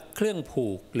ว่าเครื่องผู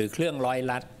กหรือเครื่องร้อย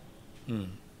ลัด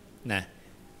นะ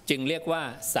จึงเรียกว่า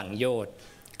สังโยชน์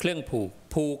เครื่อง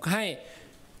ผูกให้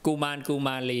กุมารกุม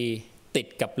ารีติด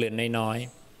กับเรือนน้อย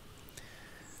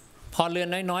ๆพอเรือน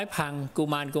น้อยๆพังกุ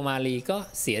มารกุมารีก็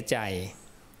เสียใจ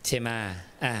ใช่ไหม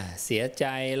เสียใจ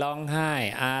ร้องไห้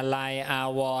อาลัยอา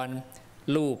วรณ์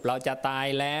รูปเราจะตาย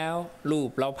แล้วรูป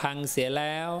เราพังเสียแ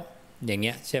ล้วอย่างเ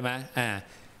งี้ยใช่ไหม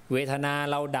เวทนา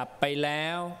เราดับไปแล้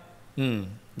ว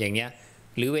อย่างเงี้ย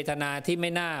หรือเวทนาที่ไ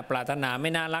ม่น่าปรารถนาไ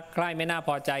ม่น่ารักใคร่ไม่น่าพ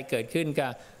อใจเกิดขึ้นก็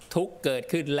ทุกข์เกิด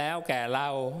ขึ้นแล้วแก่เรา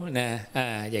นะ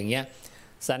อย่างเงี้ย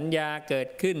สัญญาเกิด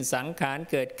ขึ้นสังขาร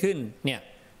เกิดขึ้นเนี่ย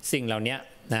สิ่งเหล่านี้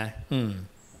นะ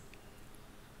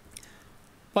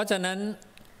เพราะฉะนั้น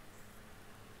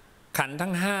ขันธ์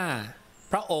ทั้งห้า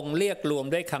พระองค์เรียกรวม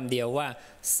ด้วยคำเดียวว่า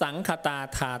สังคตา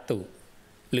ธาตุ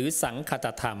หรือสังคต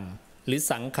ธรรมหรือ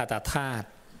สังคตธาตุ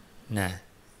นะ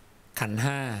ขันธ์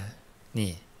ห้า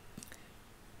นี่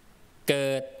เ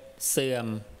กิดเสื่อม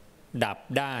ดับ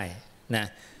ได้นะ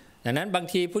ดังนั้นบาง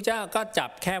ทีพระเจ้าก็จั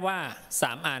บแค่ว่า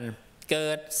3อันเกิ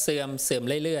ดเสื่อม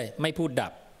เรื่อยๆไม่พูดดั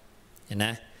บเห็นน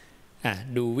ะ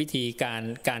ดูวิธี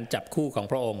การจับคู่ของ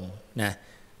พระองค์นะ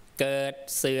เกิด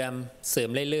เสื่อม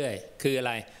เรื่อยๆคืออะ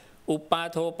ไรอุปา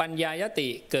โทปัญญายติ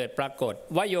เกิดปรากฏ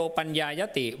วโยปัญญาย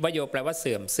ติวโยแปลว่าเ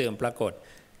สื่อมปรากฏ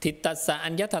ทิตตสะอั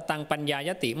ญญตตังปัญญาย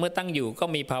ติเมื่อตั้งอยู่ก็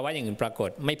มีภาวะอย่างอื่นปรากฏ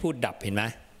ไม่พูดดับเห็นไหม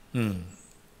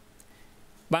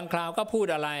บางคราวก็พูด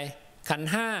อะไรขันธ์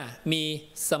ห้ามี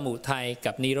สมุทัย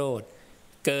กับนิโรธ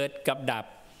เกิดกับดับ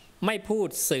ไม่พูด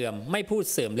เสื่อม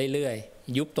เรื่อย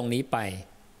ๆยุบตรงนี้ไป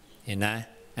เห็นนะ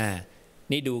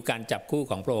นี่ดูการจับคู่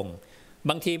ของพระองค์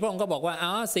บางทีพระองค์ก็บอกว่า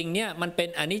สิ่งเนี้ยมันเป็น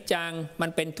อนิจจังมั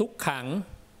นเป็นทุกขัง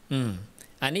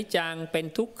อนิจจังเป็น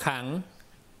ทุกขัง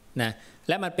นะแ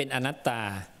ละมันเป็นอนัตตา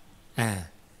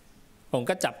ผม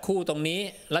ก็จับคู่ตรงนี้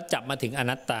แล้วจับมาถึงอ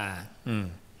นัตตา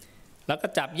แล้วก็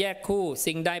จับแยกคู่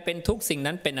สิ่งใดเป็นทุกสิ่ง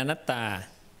นั้นเป็นอนัตตา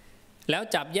แล้ว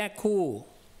จับแยกคู่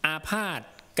อาพาธ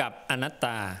กับอนัตต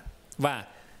าว่า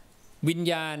วิญ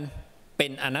ญาณเป็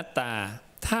นอนัตตา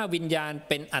ถ้าวิญญาณ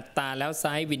เป็นอัตตาแล้วไซ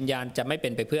ร้วิญญาณจะไม่เป็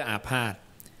นไปเพื่ออาพาธ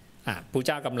พระเ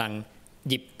จ้ากำลัง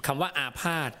หยิบคำว่าอาพ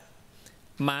าธ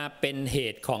มาเป็นเห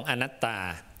ตุของอนัตตา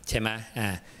ใช่ไหม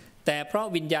แต่เพราะ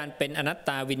วิญญาณเป็นอนัตต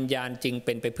าวิญญาณจึงเ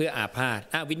ป็นไปเพื่ออาพาธ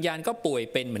วิญญาณก็ป่วย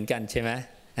เป็นเหมือนกันใช่ไหม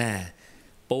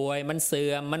ป่วยมันเสื่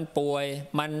อมมันป่วย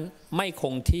มันไม่ค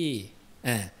งที่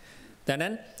ดังนั้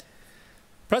น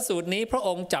พระสูตรนี้พระอ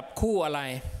งค์จับคู่อะไร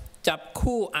จับ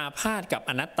คู่อาพาธกับ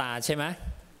อนัตตาใช่ไหม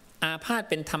อาพาธ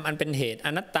เป็นธรรมอันเป็นเหตุอ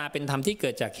นัตตาเป็นธรรมที่เกิ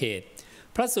ดจากเหตุ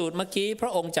พระสูตรเมื่อกี้พร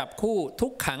ะองค์จับคู่ทุ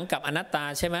กขังกับอนัตตา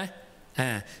ใช่ไหม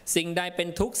สิ่งใดเป็น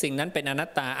ทุกสิ่งนั้นเป็นอนั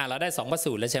ตตาเราได้2พระ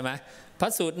สูตรแล้วใช่ไหมพระ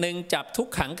สูตรหนึ่งจับทุก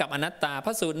ขังกับอนัตตาพ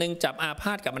ระสูตรหนึ่งจับอาพ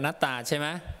าธกับอนัตตาใช่ไหม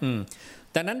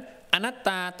ดังนั้นอนัตต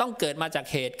าต้องเกิดมาจาก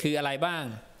เหตุคืออะไรบ้าง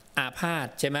อาพาธ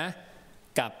ใช่ไหม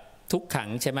กับทุกขัง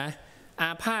ใช่ไหมอ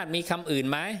าพาธมีคำอื่น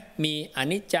ไหมมีอ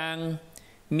นิจจัง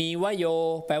มีวโย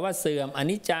แปลว่าเสื่อมอ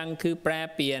นิจจังคือแปร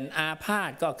เปลี่ยนอาพา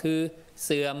ธก็คือเ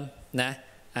สื่อมนะ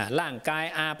ร่างกาย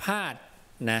อาพาธ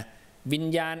นะวิญ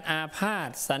ญาณอาพาธ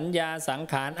สัญญาสัง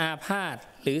ขารอาพาธ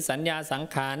หรือสัญญาสัง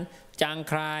ขารจาง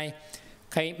คลาย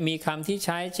ใครมีคำที่ใ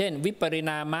ช้เช่นวิปริ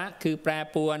ณามะคือแปร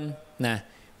ปรวนนะ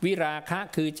วิราคะ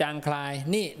คือจางคลาย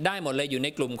นี่ได้หมดเลยอยู่ใน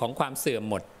กลุ่มของความเสื่อม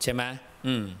หมดใช่ไหม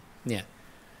เนี่ย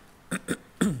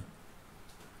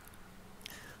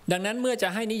ดังนั้นเมื่อจะ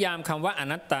ให้นิยามคำว่าอ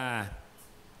นัตตา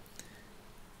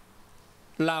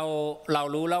เรา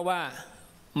รู้แล้วว่า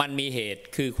มันมีเหตุ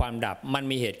คือความดับมัน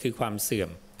มีเหตุคือความเสื่อม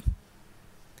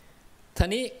ที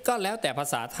นี้ก็แล้วแต่ภา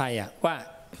ษาไทยว่า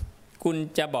คุณ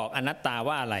จะบอกอนัตตา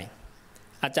ว่าอะไร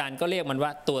อาจารย์ก็เรียกมันว่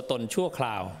าตัวตนชั่วคร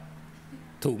าว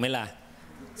ถูกไหมล่ะ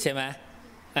ใช่ไหม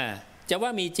จะว่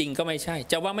ามีจริงก็ไม่ใช่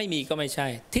จะว่าไม่มีก็ไม่ใช่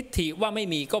ทิฏฐิว่าไม่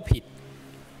มีก็ผิด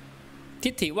ทิ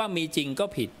ฏฐิว่ามีจริงก็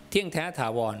ผิดเที่ยงแท้ถา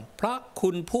วรเพราะคุ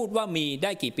ณพูดว่ามีไ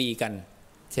ด้กี่ปีกัน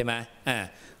ใช่ไหม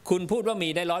คุณพูดว่ามี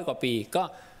ได้100 กว่าปีก็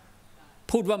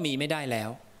พูดว่ามีไม่ได้แล้ว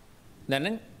ดัง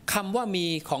นั้นคำว่ามี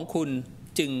ของคุณ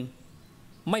จึง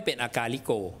ไม่เป็นอากาลิโ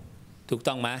กถูก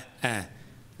ต้องไหม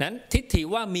นั้นทิฏฐิ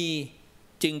ว่ามี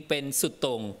จึงเป็นสุดต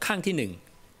รงข้างที่หนึ่ง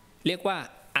เรียกว่า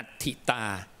อัตถิตา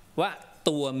ว่า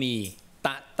ตัวมี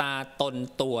ตาตน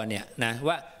ตัวเนี่ยนะ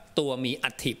ว่าตัวมีอั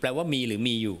ตถิแปลว่ามีหรือ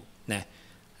มีอยู่นะ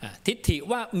ทิฏฐิ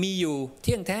ว่ามีอยู่เ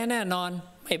ที่ยงแท้แน่นอน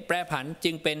ไม่แปรผัน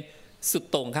จึงเป็นสุด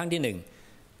ตรงข้างที่หนึ่ง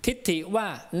ทิฏฐิว่า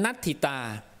นัตถิตา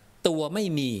ตัวไม่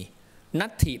มีนั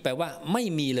ตถิแปลว่าไม่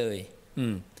มีเลย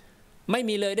ไม่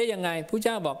มีเลยได้ยังไงพระเ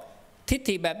จ้าบอกทิฏ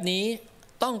ฐิแบบนี้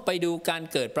ต้องไปดูการ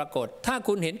เกิดปรากฏถ้า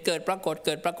คุณเห็นเกิดปราก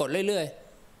ฏเรื่อย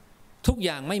ๆทุกอ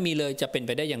ย่างไม่มีเลยจะเป็นไ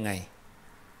ปได้ยังไง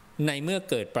ในเมื่อ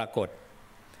เกิดปรากฏ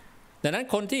ดังนั้น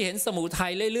คนที่เห็นสมุทั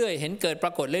ยเรื่อยๆเห็นเกิดปร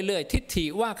ากฏเรื่อยๆทิฏฐิ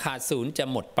ว่าขาดศูนย์จะ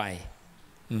หมดไป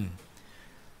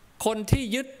คนที่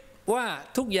ยึดว่า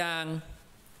ทุกอย่าง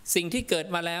สิ่งที่เกิด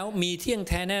มาแล้วมีเที่ยงแ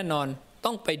ท้แน่นอน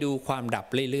ต้องไปดูความดับ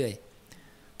เรื่อย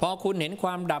ๆพอคุณเห็นคว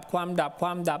ามดับ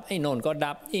ไอ้โน่นก็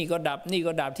ดับนี่ก็ดับนี่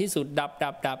ก็ดับที่สุดดับ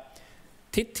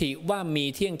ทิฏฐิว่ามี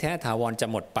เที่ยงแท้ถาวรจะ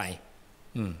หมดไป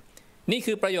นี่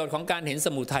คือประโยชน์ของการเห็นส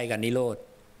มุทัยกับนิโรธ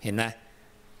เห็นไหม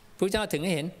พระเจ้าถึงใ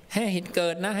ห้เห็นเกิ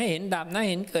ดนะให้เห็นดับนะ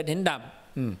เห็นเกิดเห็นดับ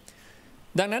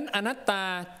ดังนั้นอนัตตา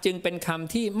จึงเป็นค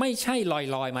ำที่ไม่ใช่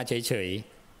ลอยมาเฉย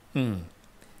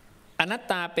ๆอนัต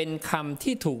ตาเป็นคำ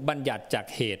ที่ถูกบัญญัติจาก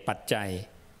เหตุปัจจัย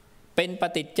เป็นป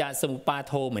ฏิจจสมุปบาท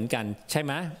โธเหมือนกันใช่ไ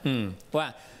หมว่า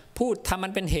พูดทำมั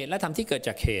นเป็นเหตุและทำที่เกิดจ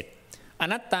ากเหตุอ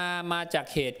นัตตามาจาก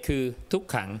เหตุคือทุก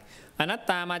ขังอนัต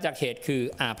ตามาจากเหตุคือ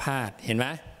อาพาธเห็นไหม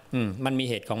มันมี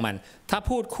เหตุของมันถ้า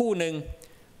พูดคู่หนึ่ง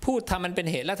พูดทำมันเป็น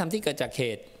เหตุและทำที่เกิดจากเห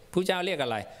ตุพระเจ้าเรียกอะ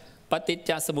ไรปฏิจ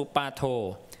จสมุปบาทโธ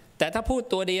แต่ถ้าพูด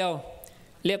ตัวเดียว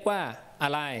เรียกว่าอะ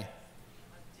ไร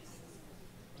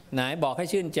ไหนบอกให้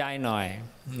ชื่นใจหน่อย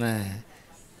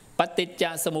ปฏิจจ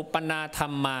สมุปปนาธรร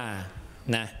มมา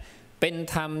นะเป็น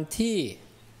ธรรมที่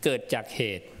เกิดจากเห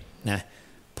ตุนะ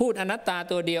พูดอนัตตา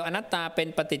ตัวเดียวอนัตตาเป็น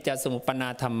ปฏิจจสมุปปนา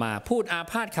ธรรมมาพูดอา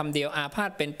พาธคำเดียวอาพาธ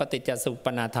เป็นปฏิจจสมุปป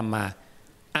นาธรรมมา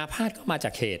อาพาธก็มาจ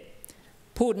ากเหตุ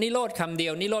พูดนิโรธคำเดี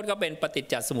ยวนิโรธก็เป็นปฏิจ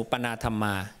จสมุปปนาธรรมม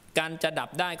าการจะดับ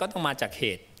ได้ก็ต้องมาจากเห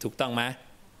ตุถูกต้องไหม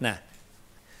นะ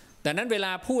ดังนั้นเวล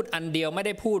าพูดอันเดียวไม่ไ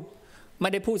ด้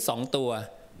พูด2ตัว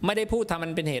ไม่ได้พูดทำมั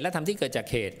นเป็นเหตุและทำที่เกิดจาก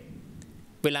เหตุ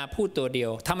เวลาพูดตัวเดีย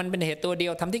วทำมันเป็นเหตุตัวเดีย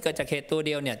วทำที่เกิดจากเหตุตัวเ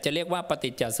ดียวเนี่ยจะเรียกว่าปฏิ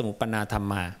จจสมุปปนาธรรม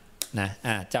มานะ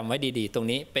จำไว้ดีๆตรง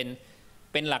นี้เ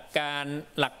ป็นหลัก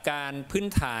การพื้น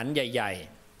ฐานใหญ่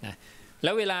นะแ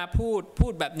ล้วเวลาพู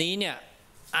ดแบบนี้เนี่ย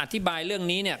อธิบายเรื่อง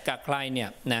นี้เนี่ยกับใครเนี่ย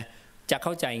นะจะเ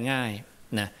ข้าใจง่าย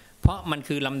นะเพราะมัน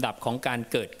คือลำดับของการ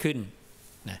เกิดขึ้น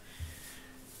นะ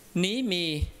นี้มี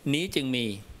นี้จึงมี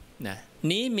นะ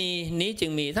นี้มีนี้จึ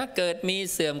งมีถ้าเกิดมี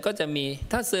เสื่อมก็จะมี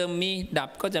ถ้าเสื่อมมีดับ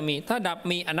ก็จะมีถ้าดับ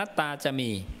มีอนัตตาจะมี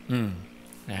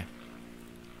นะ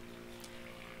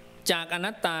จากอ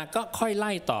นัตตาก็ค่อยไ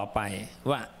ล่ต่อไป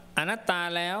ว่าอนัตตา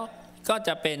แล้วก็จ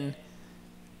ะเป็น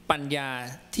ปัญญา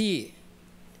ที่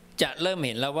จะเริ่มเ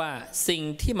ห็นแล้วว่าสิ่ง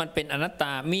ที่มันเป็นอนัตต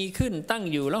ามีขึ้นตั้ง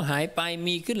อยู่แล้วหายไป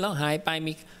มีขึ้นแล้วหายไป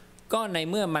มีก็ใน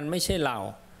เมื่อมันไม่ใช่เรา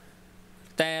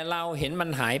แต่เราเห็นมัน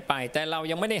หายไปแต่เรา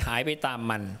ยังไม่ได้หายไปตาม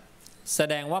มันแส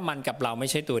ดงว่ามันกับเราไม่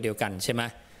ใช่ตัวเดียวกันใช่ไหม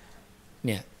เ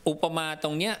นี่ยอุปมาตร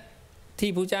งเนี้ยที่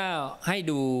พระเจ้าให้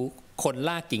ดูคนล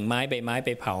ากกิ่งไม้ใบไม้ไป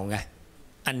เผาไง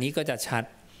อันนี้ก็จะชัด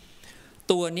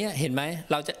ตัวเนี้ยเห็นไหม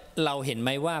เราเห็นไหม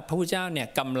ว่าพระพุทธเจ้าเนี่ย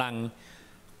กำ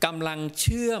ลังเ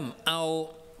ชื่อมเอา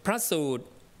พระสูตร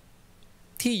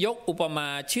ที่ยกอุปมา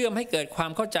เชื่อมให้เกิดควา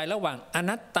มเข้าใจระหว่างอ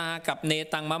นัตตากับเน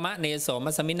ตังมะมะเนโส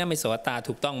มัสมินะเมโสตา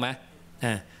ถูกต้องไหม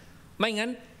ไม่งั้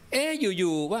นอ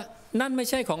ยู่ๆว่านั่นไม่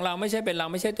ใช่ของเราไม่ใช่เป็นเรา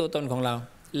ไม่ใช่ตัวตนของเรา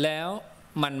แล้ว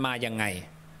มันมายังไง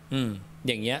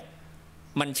อย่างเงี้ย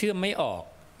มันเชื่อมไม่ออก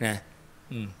นะ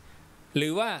หรื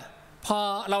อว่าพอ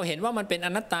เราเห็นว่ามันเป็นอ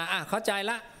นัตตาเข้าใจ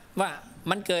ละว่า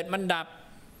มันเกิดมันดับ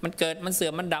มันเกิดมันเสื่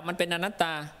อมมันดับมันเป็นอนัตต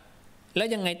าแล้ว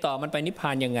ยังไงต่อมันไปนิพพ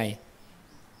านยังไง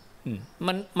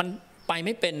มันไปไ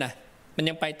ม่เป็นนะมัน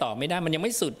ยังไปต่อไม่ได้มันยังไ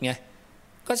ม่สุดไง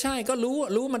ก็ใช่ก็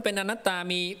รู้มันเป็นอนัตตา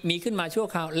มีขึ้นมาชั่ว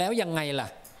คราวแล้วยังไงล่ะ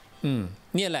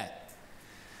เนี่ยแหละ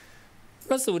พ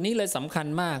ระสูตรนี้เลยสำคัญ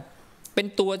มากเป็น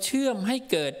ตัวเชื่อมให้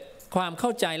เกิดความเข้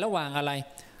าใจระหว่างอะไร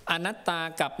อนัตตา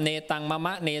กับเนตังมะม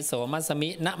ะเนโสมัสมิ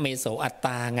นะเมโสอัตต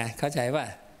าไงเข้าใจป่ะ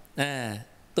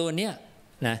ตัวเนี้ย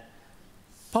นะ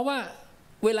เพราะว่า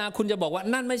เวลาคุณจะบอกว่า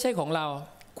นั่นไม่ใช่ของเรา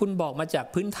คุณบอกมาจาก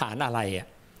พื้นฐานอะไรอ่ะ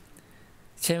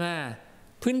ใช่ไหม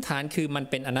พื้นฐานคือมัน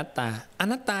เป็นอนัตตาอ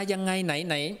นัตตายังไงไห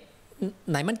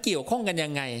นมันเกี่ยวข้องกันยั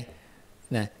งไง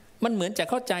นะมันเหมือนจะ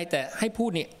เข้าใจแต่ให้พูด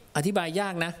นี่อธิบายยา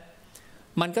กนะ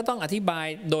มันก็ต้องอธิบาย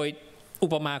โดยอุ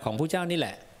ปมาของพระเจ้านี่แหล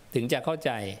ะถึงจะเข้าใจ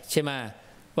ใช่ไหม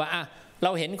ว่าเร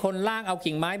าเห็นคนลากเอา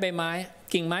กิ่งไม้ใบไม้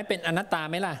กิ่งไม้เป็นอนัตตา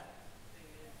ไหมล่ะ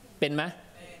เป็นไหม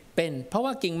เป็นเพราะว่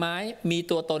ากิ่งไม้มี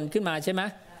ตัวตนขึ้นมาใช่ไหม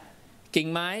กิ่ง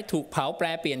ไม้ถูกเผาแปร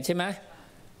เปลี่ยนใช่ไหม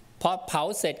พอเผา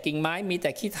เสร็จกิ่งไม้มีแต่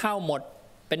ขี้เถ้าหมด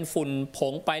เป็นฝุ่นผ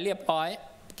งไปเรียบร้อย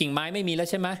กิ่งไม้ไม่มีแล้ว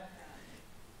ใช่ไหม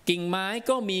กิ่งไม้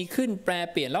ก็มีขึ้นแปร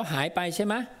เปลี่ยนแล้วหายไปใช่ไ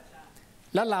หม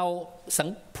แล้วเรา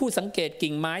ผู้สังเกต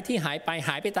กิ่งไม้ที่หาย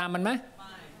ไปตามมันไหม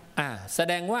แส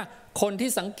ดงว่าคนที่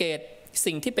สังเกต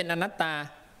สิ่งที่เป็นอนัตตา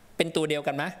เป็นตัวเดียว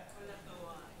กันไหม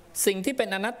สิ่งที่เป็น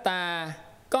อนัตตา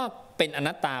ก็เป็นอ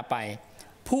นัตตาไป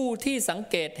ผู้ที่สัง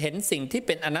เกตเห็นสิ่งที่เ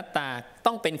ป็นอนัตตา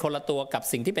ต้องเป็นคนละตัวกับ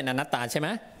สิ่งที่เป็นอนัตตาใช่ไหม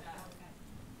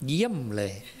เยี่ยมเล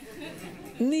ย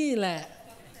นี่แหละ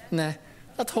นะ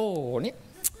โธ่นี่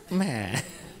แหม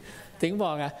ถึงบ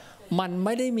อกมันไ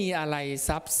ม่ได้มีอะไร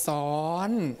ซับซ้อ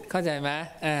นเข้าใจไหม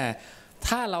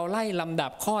ถ้าเราไล่ลำดั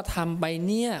บข้อธรรมไป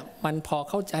เนี่ยมันพอ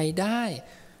เข้าใจได้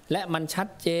และมันชัด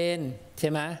เจนใช่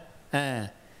ไหม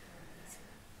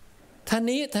ท่า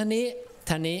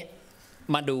นี้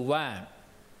มาดูว่า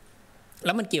แ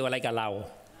ล้วมันเกี่ยวอะไรกับเรา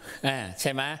ใ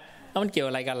ช่ไหมแล้วมันเกี่ยว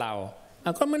อะไรกับเรา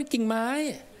ก็มันกิ่งไม้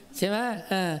ใช่ไหม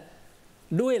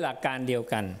ด้วยหลักการเดียว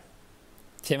กัน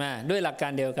ใช่ไหมด้วยหลักกา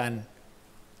รเดียวกัน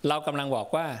เรากำลังบอก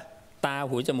ว่าตา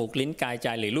หูจมูกลิ้นกายใจ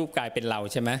หรือรูปกายเป็นเรา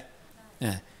ใช่ไหม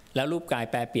แล้วรูปกาย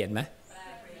แปรเปลี่ยนไหม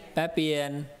แปรเปลี่ย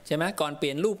นใช่ไหมก่อนเป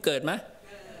ลี่ยนรูปเกิดไหม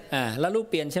แล้วรูป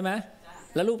เปลี่ยนใช่ไหม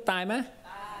แล้วรูปตายไหม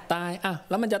ตาย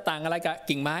แล้วมันจะต่างอะไรกับ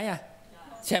กิ่งไม้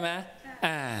ใช่ไหม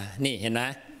นี่เห็นไหม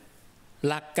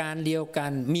หลักการเดียวกั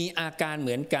นมีอาการเห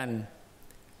มือนกัน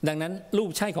ดังนั้นรูป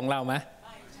ใช่ของเราไหม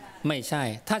ไม่ใช่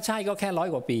ถ้าใช่ก็แค่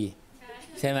100 กว่าปี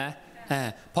ใช่ไหม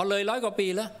พอเลย100 กว่าปี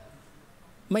แล้ว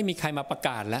ไม่มีใครมาประก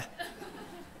าศแล้ว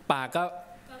ปากก็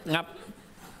งับ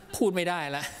พูดไม่ได้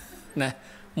แล้วนะ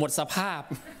หมดสภาพ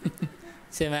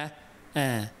ใช่ไหม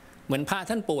เหมือนพระ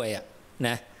ท่านป่วยน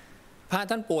ะพระ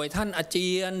ท่านป่วยท่านอาเจี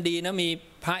ยนดีนะมี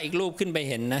พระอีกรูปขึ้นไป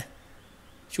เห็นนะ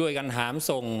ช่วยกันหาม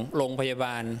ส่งโรงพยาบ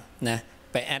าลนะ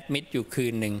ไปแอดมิดอยู่คื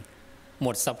นหนึ่งหม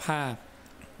ดสภาพ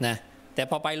นะแต่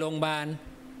พอไปโรงพยาบาล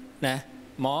นะ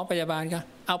หมอพยาบาลก็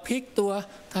เอาพลิกตัว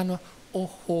ท่านว่าโอ้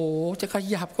โหจะข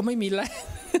ยับก็ไม่มีแรง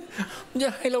มันจะ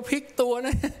ให้เราพลิกตัวน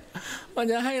ะมัน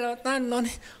จะให้เราตั้นนอน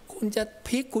คุณจะพ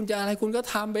ลิกคุณจะอะไรคุณก็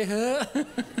ทำไปเถอะ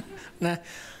นะ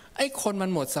ไอ้คนมัน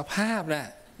หมดสภาพนะ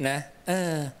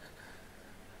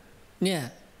เนี่ย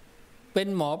เป็น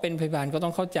หมอเป็นพยาบาลก็ต้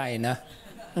องเข้าใจนะ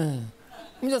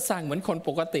มันจะสั่งเหมือนคนป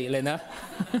กติเลยนะ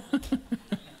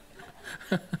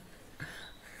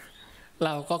เร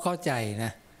าก็เข้าใจน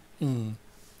ะ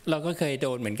เราก็เคยโด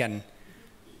นเหมือนกัน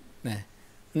นะ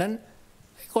นั้น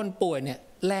คนป่วยเนี่ย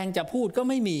แรงจะพูดก็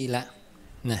ไม่มีละ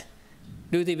นะ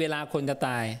ดูที่เวลาคนจะต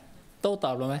ายโต้ต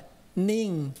อบหรือไหมนิ่ง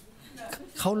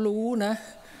เขารู้นะ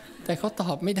แต่เขาต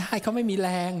อบไม่ได้เขาไม่มีแร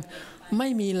ง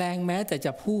แม้แต่จ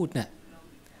ะพูดนะ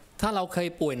ถ้าเราเคย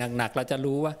ป่วยหนักๆเราจะ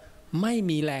รู้ว่าไม่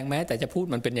มีแรงแม้แต่จะพูด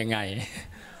มันเป็นยังไง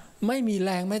ไม่มีแร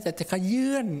งแม้แต่จะข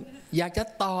ยื่นอยากจะ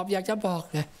ตอบอยากจะบอก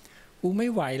นะกูไม่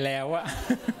ไหวแล้วอะ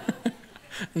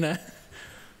นะ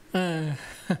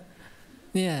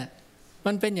เนี่ย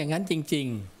มันเป็นอย่างนั้นจริง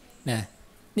ๆนะ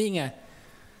นี่ไง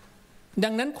ดั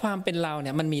งนั้นความเป็นเราเ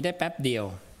นี่ยมันมีได้แป๊บเดียว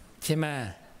ใช่ไหม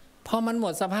พอมันหม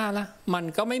ดสภาพแล้วมัน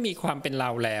ก็ไม่มีความเป็นเรา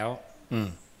แล้ว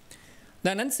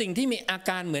ดังนั้นสิ่งที่มีอาก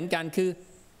ารเหมือนกันคือ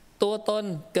ตัวตน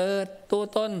เกิดตัว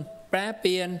ตนแปรเป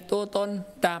ลี่ยนตัวตน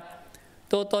ดับ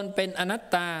ตัวตนเป็นอนัต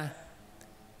ตา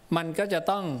มันก็จะ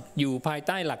ต้องอยู่ภายใ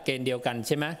ต้หลักเกณฑ์เดียวกันใ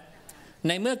ช่ไหมใ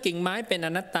นเมื่อกิ่งไม้เป็นอ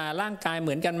นัตตาร่างกายเห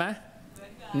มือนกันไหม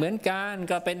เหมือนกัน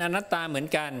ก็เป็นอนัตตาเหมือน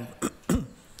กัน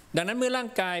ดังนั้นเมื่อร่าง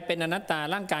กายเป็นอนัตตา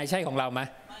ร่างกายใช่ของเราไหม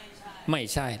ไม่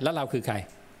ใช่แล้วเราคือใคร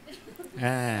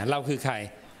เราคือใคร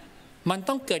มัน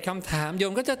ต้องเกิดคำถามโย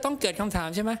มก็จะต้องเกิดคำถาม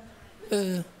ใช่ไหม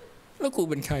แล้วกู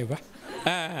เป็นใครวะ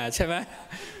ใช่ไหม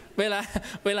เว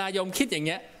ลาโยมคิดอย่างเ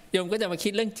งี้ยโยมก็จะมาคิ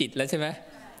ดเรื่องจิตแล้วใช่ไหม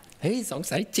เฮ้ยสง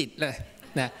สัยจิตเลย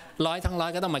นะร้อยทั้งร้อ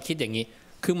ยก็ต้องมาคิดอย่างนี้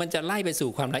คือมันจะไล่ไปสู่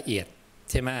ความละเอียด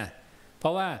ใช่ไหมเพรา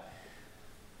ะว่า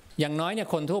อย่างน้อยเนี่ย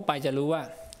คนทั่วไปจะรู้ว่า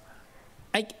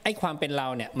ไอ้ความเป็นเรา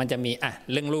เนี่ยมันจะมี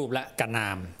เรื่องรูปละกับนา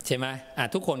มใช่ไหม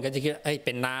ทุกคนก็จะคิดเ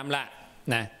ป็นนามละ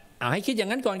นะเอาให้คิดอย่า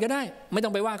งนั้นก่อนก็ได้ไม่ต้อ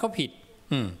งไปว่าเขาผิด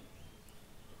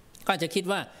ก็จะคิด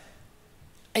ว่า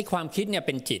ไอ้ความคิดเนี่ยเ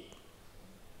ป็นจิต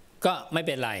ก็ไม่เ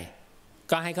ป็นไร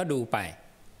ก็ให้เขาดูไป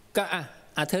ก็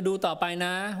เธอดูต่อไปน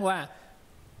ะว่า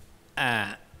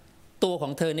ตัวขอ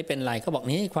งเธอนี่เป็นไรเขาบอก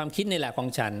นี่ความคิดนี่แหละของ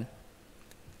ฉัน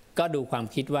ก็ดูความ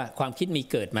คิดว่าความคิดมี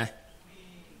เกิดไหม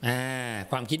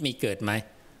ความคิดมีเกิดไหม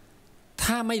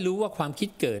ถ้าไม่รู้ว่าความคิด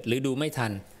เกิดหรือดูไม่ทั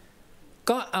น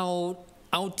ก็เ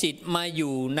อาจิตมาอ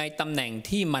ยู่ในตำแหน่ง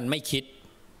ที่มันไม่คิด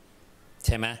ใ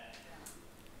ช่ไหม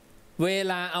เว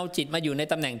ลาเอาจิตมาอยู่ใน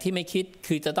ตำแหน่งที่ไม่คิด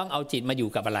คือจะต้องเอาจิตมาอยู่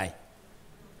กับอะไร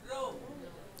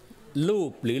รู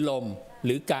ปหรือลมห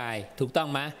รือกายถูกต้อง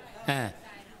ไหม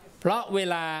เพราะเว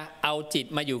ลาเอาจิต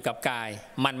มาอยู่กับกาย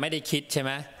มันไม่ได้คิดใช่ไห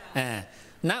ม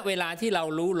ณเวลาที่เรา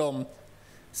รู้ลม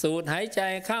สูดหายใจ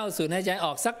เข้าสูดหายใจอ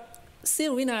อกสักเสี้ย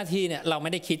ววินาทีเนี่ยเราไ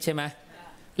ม่ได้คิดใช่ไหม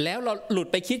แล้วเราหลุด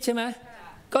ไปคิดใช่ไหม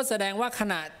ก็แสดงว่าข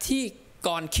ณะที่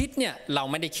ก่อนคิดเนี่ยเรา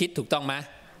ไม่ได้คิดถูกต้องไหม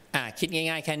คิด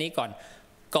ง่ายๆแค่นี้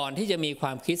ก่อนที่จะมีคว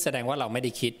ามคิดแสดงว่าเราไม่ไ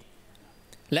ด้คิด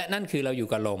และนั่นคือเราอยู่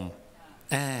กับลม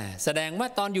แสดงว่า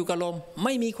ตอนอยู่กับลมไ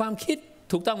ม่มีความคิด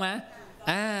ถูกต้องไหม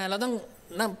เราต้อง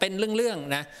นั่นเป็นเรื่อง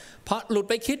ๆนะเพราะหลุด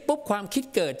ไปคิดปุ๊บความคิด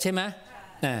เกิดใช่ไหม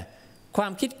ควา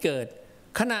มคิดเกิด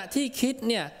ขณะที่คิด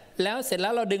เนี่ยแล้วเสร็จแล้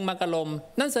วเราดึงมากับลม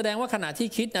นั่นแสดงว่าขณะที่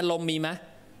คิดนะลมมีไหม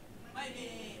ไม่มี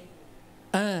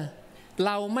เ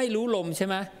ราไม่รู้ลมใช่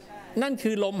ไหมนั่น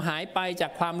คือลมหายไปจา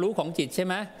กความรู้ของจิตใช่ไ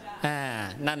หม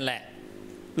นั่นแหละ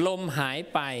ลมหาย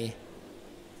ไป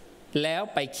แล้ว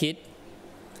ไปคิด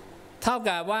เท่า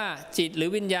กับว่าจิตหรือ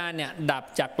วิญญาณเนี่ยดับ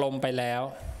จากลมไปแล้ว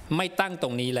ไม่ตั้งตร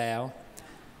งนี้แล้ว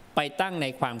ไปตั้งใน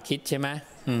ความคิดใช่ไหม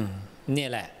นี่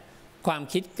แหละความ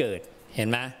คิดเกิดเห็น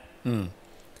ไหม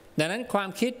ดังนั้นความ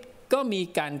คิดก็มี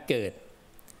การเกิด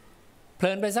เพ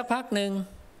ลินไปสักพักหนึ่ง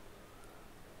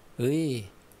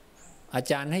อา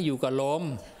จารย์ให้อยู่กับลม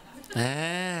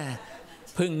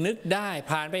เพิ่งนึกได้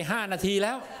ผ่านไป5 นาทีแ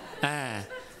ล้ว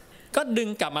ก็ดึง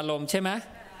กลับมาลมใช่ไหม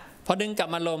พอดึงกลับ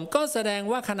มาลมก็แสดง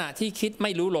ว่าขณะที่คิดไ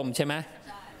ม่รู้ลมใช่ไหม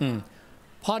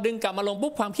พอดึงกลับมาลม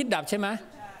ปุ๊บความคิดดับใช่ไหม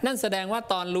นั่นแสดงว่า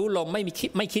ตอนรู้ลมไ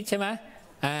ม่คิดใช่ไหม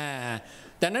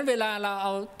ดังนั้นเวลาเราเอ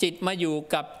าจิตมาอยู่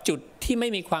กับจุดที่ไม่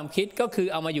มีความคิดก็คือ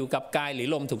เอามาอยู่กับกายหรือ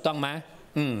ลมถูกต้องไหม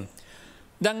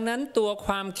ดังนั้นตัวค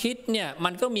วามคิดเนี่ยมั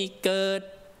นก็มีเกิด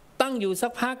ตั้งอยู่สั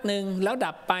กพักหนึ่งแล้ว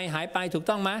ดับไปหายไปถูก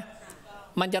ต้องไหม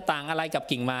มันจะต่างอะไรกับ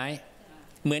กิ่งไม้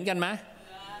เหมือนกันไหม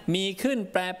มีขึ้น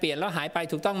แปรเปลี่ยนแล้วหายไป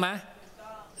ถูกต้องไหม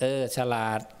ฉลา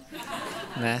ด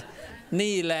นะ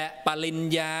นี่แหละปริญ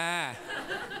ญา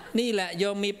นี่แหละโย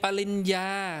มมีปริญญา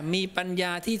มีปัญญ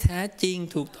าที่แท้จริง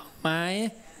ถูกต้องไหม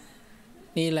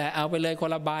นี่แหละเอาไปเลยค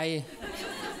นละใบ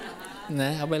น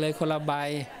ะเอาไปเลยคนละใบ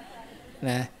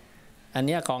นะอัน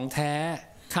นี้ของแท้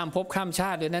ข้ามภพข้ามชา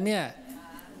ติเลยนะเนี่ย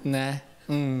นะ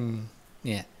เ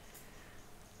นี่ย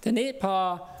ทีนี้พ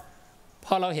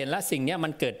อเราเห็นแล้วสิ่งนี้มั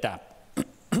นเกิดดับ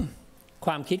ค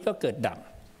วามคิดก็เกิดดับ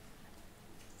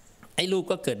ไอ้รูป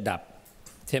ก็เกิดดับ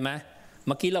ใช่ไหมเ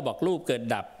มื่อกี้เราบอกรูปเกิด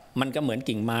ดับมันก็เหมือน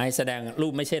กิ่งไม้แสดงรู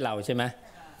ปไม่ใช่เราใช่ไหม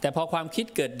แต่พอความคิด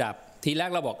เกิดดับทีแรก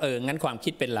เราบอกงั้นความ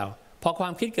คิดเป็นเรา พอควา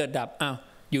มคิดเกิดดับอ้าว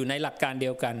อยู่ในหลักการเดี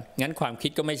ยวกันงั้นความคิ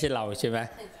ดก็ไม่ใช่เราใช่ไหม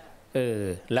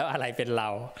แล้วอะไรเป็นเรา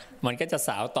มันก็จะส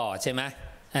าวต่อใช่ไหม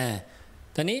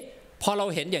ทีนี้พอเรา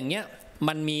เห็นอย่างเงี้ย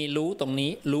มันมีรู้ตรง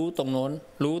นี้รู้ตรงโน้น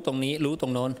รู้ตรงนี้รู้ตร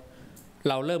งโน้น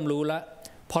เราเริ่มรู้แล้ว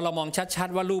พอเรามองชัด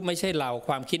ๆว่ารูปไม่ใช่เราค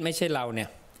วามคิดไม่ใช่เราเนี่ย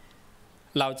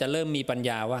เราจะเริ่มมีปัญญ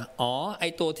าว่าอ๋อไอ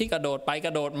ตัวที่กระโดดไปก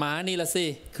ระโดดมานี่ละสิ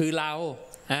คือเรา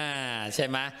ใช่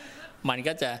ไหมมัน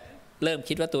ก็จะเริ่ม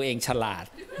คิดว่าตัวเองฉลาด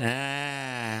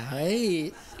เฮ้ย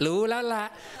รู้แล้วละ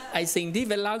ไอสิ่งที่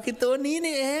เป็นเราคือตัวนี้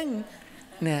นี่เอง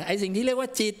เนี่ยไอสิ่งที่เรียกว่า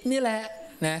จิตนี่แหละ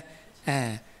นะ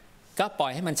ก็ปล่อ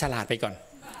ยให้มันฉลาดไปก่อน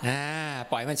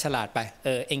ปล่อยมันฉลาดไป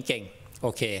เองเก่งโอ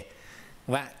เค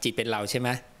ว่าจิตเป็นเราใช่ไหม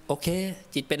โอเค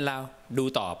จิตเป็นเราดู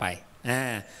ต่อไป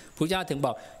พระเจ้าถึงบ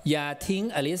อกอย่าทิ้ง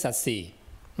อริยสัจสี่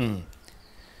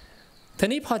ที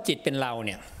นี้พอจิตเป็นเราเ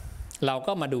นี่ยเรา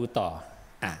ก็มาดูต่อ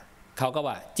เขาก็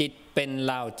ว่าจิตเป็น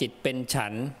เราจิตเป็นฉั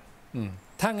น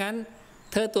ถ้างั้น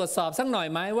เธอตรวจสอบสักหน่อย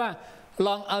ไหมว่าล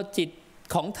องเอาจิต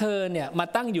ของเธอเนี่ยมา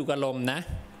ตั้งอยู่กับลมนะ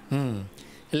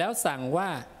แล้วสั่งว่า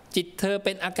จิตเธอเ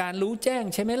ป็นอาการรู้แจ้ง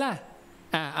ใช่ไหมล่ะ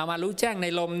เอามารู้แจ้งใน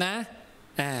ลมนะ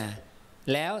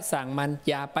แล้วสั่งมัน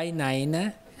อย่าไปไหนนะ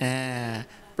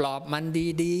ปลอบมัน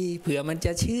ดีๆเผื่อมันจ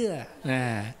ะเชื่อ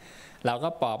เราก็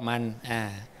ปลอบมัน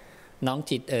น้อง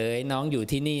จิตเอ๋ยน้องอยู่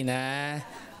ที่นี่นะ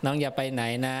น้องอย่าไปไหน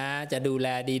นะจะดูแล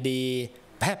ดี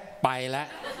ๆแพบไปละ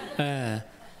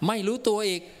ไม่รู้ตัว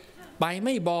อีกไปไ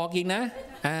ม่บอกอีกนะ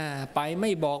ไปไ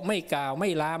ม่บอกไม่กล่าวไม่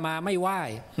ลามาไม่ไหว้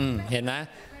เห็นไหม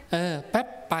แป๊บ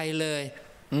ไปเลย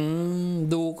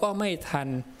ดูก็ไม่ทัน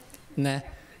นะ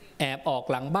แอบออก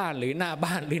หลังบ้านหรือหน้า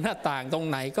บ้านหรือหน้าต่างตรง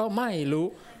ไหนก็ไม่รู้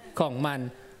ของ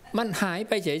มันหายไ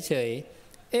ปเฉย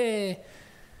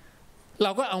ๆเร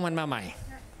าก็เอามันมาใหม่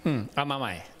เอามาให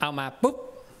ม่เอามาปุ๊บ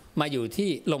มาอยู่ที่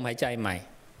ลมหายใจใหม่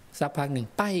สักพักหนึ่ง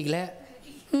ไปอีกแล้ว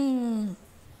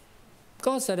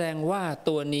ก็แสดงว่า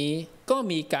ตัวนี้ก็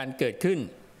มีการเกิดขึ้น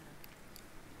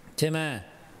ใช่ไหม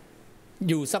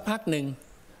อยู่สักพักหนึ่ง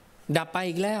ดับไป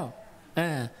อีกแล้ว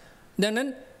ดังนั้น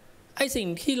ไอ้สิ่ง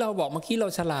ที่เราบอกเมื่อกี้เรา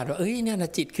ฉลาดว่าเนี่ยน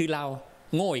ะจิตคือเรา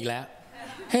โง่อีกแล้ว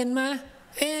เห็นไหม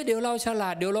เดี๋ยวเราฉลา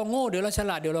ดเดี๋ยวเราโง่เดี๋ยวเราฉ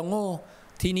ลาดเดี๋ยวเราโง่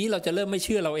ทีนี้เราจะเริ่มไม่เ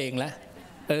ชื่อเราเองแล้ว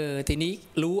ทีนี้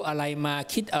รู้อะไรมา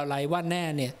คิดอะไรว่าแน่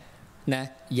เนี่ยนะ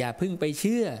อย่าพึ่งไปเ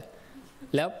ชื่อ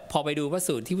แล้วพอไปดูพระ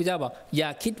สูตรที่พระเจ้าบอกอย่า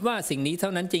คิดว่าสิ่งนี้เท่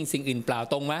านั้นจริงสิ่งอื่นเปล่า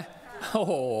ตรงไหมโอ้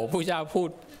โหพระเจ้าพูด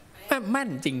แม่น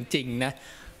จริงๆนะ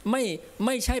ไ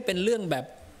ม่ใช่เป็นเรื่องแบบ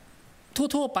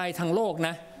ทั่วๆไปทางโลกน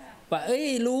ะว่า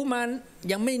รู้มัน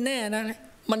ยังไม่แน่นะ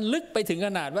มันลึกไปถึงข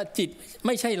นาดว่าจิตไ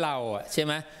ม่ใช่เราใช่ไ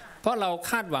หมเพราะเรา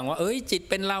คาดหวังว่าจิต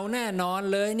เป็นเราแน่นอน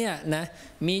เลยเนี่ยนะ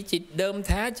มีจิตเดิมแ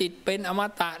ท้จิตเป็นอม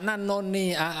ตะนั่นโน่นนี่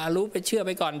รู้ไปเชื่อไ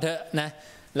ปก่อนเถอะนะ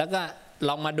แล้วก็ล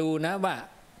องมาดูนะว่า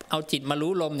เอาจิตมา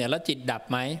รู้ลมเนี่ยแล้วจิตดับ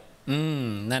ไหม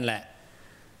นั่นแหละ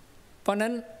เพราะนั้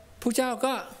นผู้เจ้า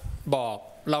ก็บอก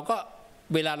เราก็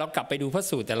เวลาเรากลับไปดูพระ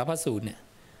สูตรแต่ละพระสูตรเนี่ย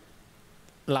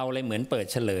เราเลยเหมือนเปิด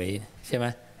เฉลยใช่ไหม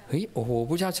โอ้โห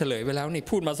ผู้เจ้าเฉลยไปแล้วนี่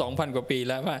พูดมา 2,000 กว่าปี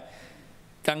แล้วว่า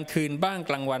กลางคืนบ้าง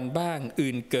กลางวันบ้าง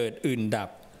อื่นเกิดอื่นดับ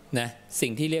นะสิ่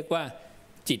งที่เรียกว่า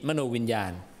จิตมโนวิญญา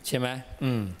ณใช่ไหม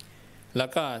แล้ว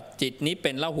ก็จิตนี้เ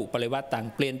ป็นเล่าหุปริวัติต่าง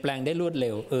เปลี่ยนแปลงได้รวดเ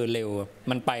ร็วเร็ว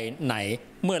มันไปไหน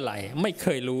เมื่อไหร่ไม่เค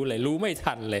ยรู้เลยรู้ไม่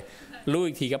ทันเลยรู้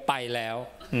อีกทีก็ไปแล้ว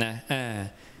นะ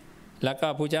แล้วก็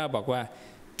พระเจ้าบอกว่า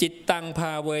จิตตังภ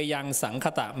าเวยังสังค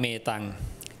ตะเมตัง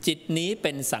จิตนี้เ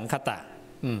ป็นสังคตะ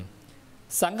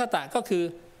สังคตะก็คือ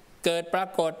เกิดปรา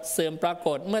กฏเสื่อมปราก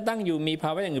ฏเมื่อตั้งอยู่มีภ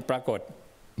าวะอย่างอื่นปรากฏ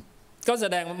ก็แส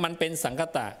ดงมันเป็นสังค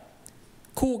ตะ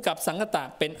คู่กับสังคตะ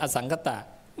เป็นอสังคตะ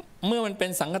เมื่อมันเป็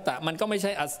นสังคตะมันก็ไม่ใ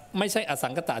ช่อสั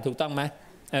งคตะถูกต้องไหม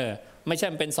ไม่ใช่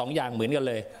มันเป็น2 อย่างเหมือนกัน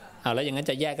เลยแล้วอย่างนั้น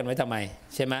จะแยกกันไว้ทำไม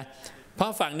ใช่ไหมเพรา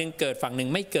ะฝั่งหนึ่งเกิดฝั่งหนึ่ง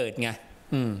ไม่เกิดไง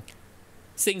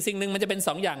สิ่งหนึ่งมันจะเป็น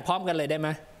2 อย่างพร้อมกันเลยได้ไหม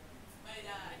ไม่ไ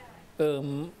ด้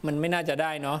มันไม่น่าจะไ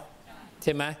ด้เนาะใ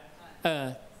ช่ไหม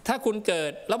ถ้าคุณเกิ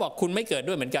ดแล้วบอกคุณไม่เกิด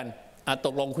ด้วยเหมือนกันต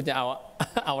กลงคุณจะเอา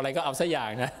อะไรก็เอาสักอย่าง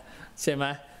นะใช่ไหม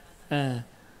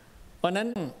เพราะนั้น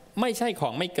ไม่ใช่ขอ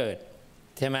งไม่เกิด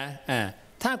ใช่ไหม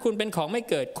ถ้าคุณเป็นของไม่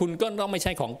เกิดคุณก็ต้องไม่ใ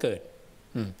ช่ของเกิด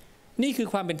นี่คือ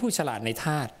ความเป็นผู้ฉลาดในธ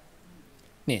าตุ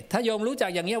นี่ถ้าโยมรู้จั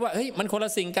กอย่างนี้ว่ามันคนล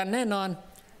ะสิ่งกันแน่นอน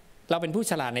เราเป็นผู้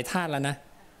ฉลาดในธาตุแล้วนะ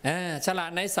ฉลา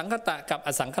ดในสังคตะกับอ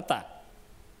สังคตะ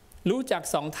รู้จัก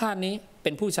2 ธาตุนี้เป็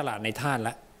นผู้ฉลาดในธาตุแ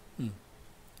ล้ว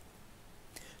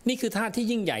นี่คือธาตุที่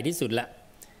ยิ่งใหญ่ที่สุดละ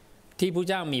ที่พระ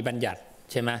เจ้ามีบัญญัติ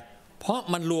ใช่ไหมเพราะ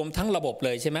มันรวมทั้งระบบเล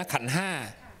ยใช่ไหมขันธ์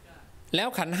 5แล้ว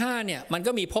ขันธ์ 5เนี่ยมัน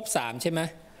ก็มีภพ 3ใช่ไหม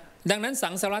ดังนั้นสั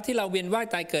งสารวัฏที่เราเวียนว่าย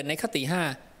ตายเกิดในคติ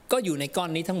 5ก็อยู่ในก้อน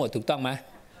นี้ทั้งหมดถูกต้องไหม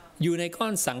อยู่ในก้อ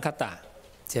นสังคตะ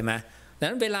ใช่ไหม ดัง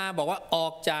นั้นเวลาบอกว่าออ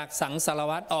กจากสังสาร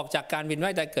วัฏออกจากการเวียนว่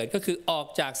ายตายเกิดก็คือออก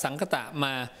จากสังคตะม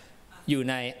าอยู่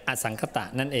ในอสังคตะ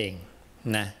นั่นเอง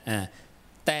นะ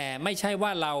แต่ไม่ใช่ว่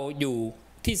าเราอยู่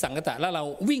ที่สังคตะแล้วเรา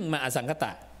วิ่งมาอสังคต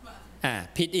ะ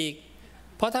ผิดอีก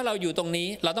เพราะถ้าเราอยู่ตรงนี้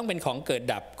เราต้องเป็นของเกิด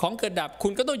ดับของเกิดดับคุ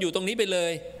ณก็ต้องอยู่ตรงนี้ไปเล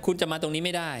ยคุณจะมาตรงนี้ไ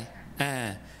ม่ได้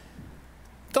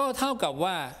ก็เท่ากับ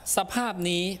ว่าสภาพ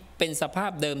นี้เป็นสภา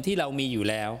พเดิมที่เรามีอยู่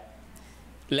แล้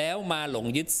วมาหลง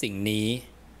ยึดสิ่งนี้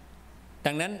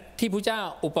ดังนั้นที่พระเจ้า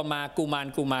อุปมากุมาร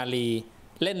กุมารี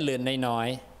เล่นเรือนน้อย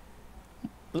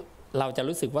ๆเราจะ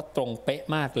รู้สึกว่าตรงเป๊ะ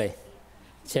มากเลย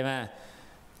ใช่ไหม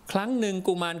ครั้งหนึ่ง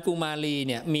กุมารกุมารี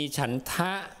เนี่ยมีฉันท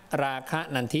ะราคะ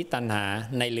นันทิตัณหา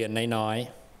ในเรือนน้อย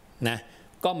ๆนะ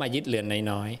ก็มายึดเรือน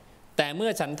น้อยๆแต่เมื่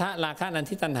อฉันทะราคะนัน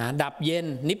ทิตัณหาดับเย็น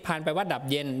นิพพานแปลว่าดับ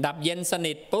เย็นส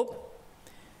นิทปุ๊บ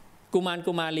กุมาร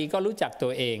กุมารีก็รู้จักตั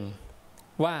วเอง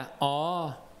ว่าอ๋อ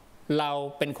เรา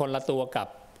เป็นคนละตัวกับ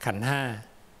ขันธ์ห้า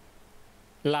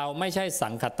เราไม่ใช่สั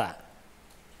งคตะ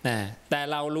แต่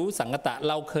เรารู้สังคตะ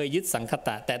เราเคยยึดสังคต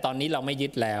ะแต่ตอนนี้เราไม่ยึ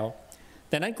ดแล้ว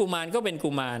แต่นั้นกุมารก็เป็นกุ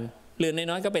มารเรือน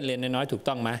น้อยๆก็เป็นเรือนน้อยๆถูก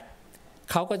ต้องไหม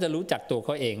เขาก็จะรู้จักตัวเข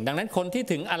าเองดังนั้นคนที่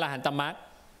ถึงอรหันตมรรค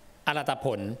อรหัตผ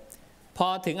ลพอ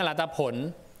ถึงอรหัตผล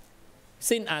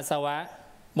สิ้นอาสวะ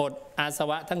หมดอาส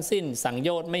วะทั้งสิ้นสังโย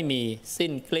ชน์ไม่มีสิ้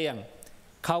นเกลี้ยง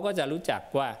เขาก็จะรู้จัก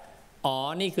ว่าอ๋อ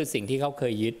นี่คือสิ่งที่เขาเค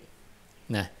ยยึด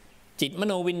นะจิตม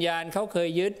โนวิญญาณเขาเคย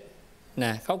ยึดน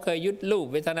ะเขาเคยยึดรูป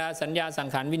เวทนาสัญญาสัง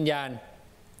ขารวิญญาณ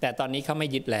แต่ตอนนี้เขาไม่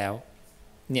ยึดแล้ว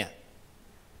เนี่ย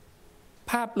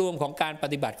ภาพรวมของการป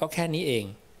ฏิบัติก็แค่นี้เอง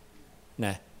น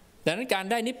ะดังนั้นการ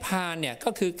ได้นิพพานเนี่ยก็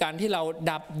คือการที่เรา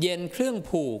ดับเย็นเครื่อง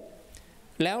ผูก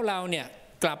แล้วเราเนี่ย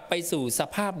กลับไปสู่ส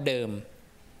ภาพเดิม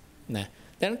นะ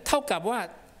ดังนั้นเท่ากับว่า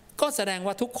ก็แสดง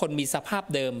ว่าทุกคนมีสภาพ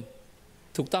เดิม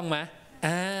ถูกต้องไหม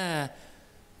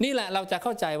นี่แหละเราจะเ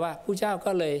ข้าใจว่าผู้เจ้า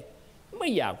ก็เลยไม่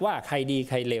อยากว่าใครดี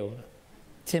ใครเลว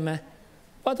ใช่ไหม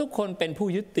เพราะทุกคนเป็นผู้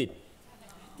ยึดติด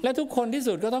และทุกคนที่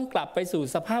สุดก็ต้องกลับไปสู่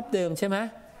สภาพเดิมใช่ไหม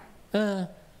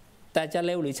แต่จะเ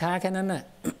ร็วหรือช้าแค่นั้นน่ะ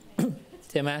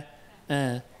ใช่ไหม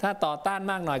ถ้าต่อต้าน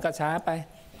มากหน่อยก็ช้าไป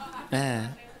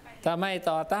ถ้าไม่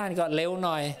ต่อต้านก็เร็วห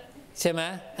น่อยใช่ไหม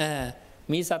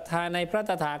มีศรัทธาในพระ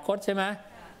ตถาคตใช่ไหม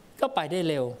ก็ไปได้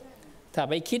เร็วถ้า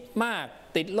ไปคิดมาก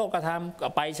ติดโลกธรรมก็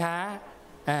ไปช้า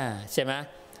ใช่ไหม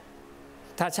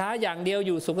ถ้าช้าอย่างเดียวอ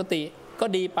ยู่สุคติก็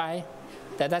ดีไป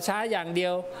แต่ถ้าช้าอย่างเดี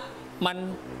ยวมัน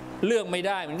เลือกไม่ไ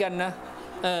ด้เหมือนกันนะ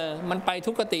มันไป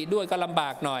ทุกขติด้วยก็ลำบา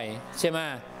กหน่อยใช่ไหม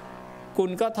คุณ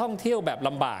ก็ท่องเที่ยวแบบล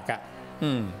ำบาก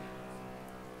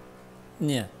เ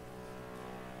นี่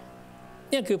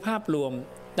ยคือภาพรวม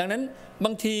ดังนั้นบ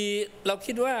างทีเรา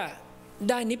คิดว่า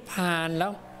ได้นิพพานแล้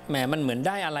วแหมมันเหมือนไ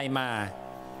ด้อะไรมา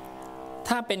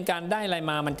ถ้าเป็นการได้อะไร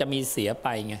มามันจะมีเสียไป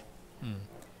ไง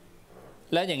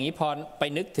แล้วอย่างนี้พอไป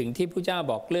นึกถึงที่พระเจ้า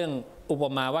บอกเรื่องอุป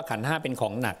มาว่าขันธ์ห้าเป็นขอ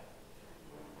งหนัก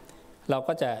เรา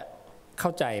ก็จะเข้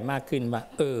าใจมากขึ้นว่า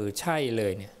ใช่เล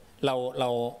ยเนี่ยเ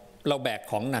ราแบก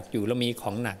ของหนักอยู่เรามีข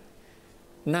องหนัก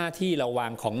หน้าที่เราวา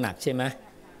งของหนักใช่ไหม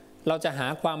เราจะหา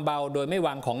ความเบาโดยไม่ว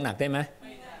างของหนักได้ไหม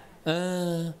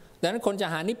ดังนั้นคนจะ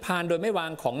หานิพพานโดยไม่วา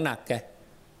งของหนักแก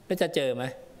แล้วจะเจอไหม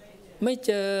ไม่เ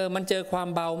จอมันเจอความ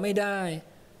เบาไม่ได้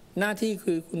หน้าที่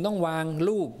คือคุณต้องวาง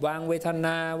รูปวางเวทน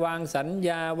าวางสัญญ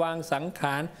าวางสังข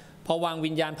ารพอวางวิ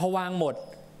ญญาณพอวางหมด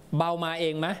เบามาเอ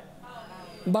งไหม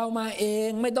เบามาเอง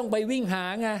ไม่ต้องไปวิ่งหา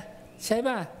ไงใช่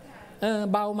ป่ะ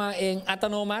เบามาเองอัต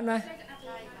โนมัติไหม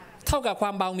เท่ากับคว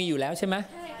ามเบามีอยู่แล้วใช่ไหม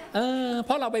เพ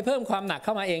ราะเราไปเพิ่มความหนักเ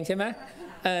ข้ามาเองใช่ไหม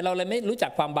เราเลยไม่รู้จั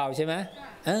กความเบาใช่ไหม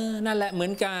นั่นแหละเหมือ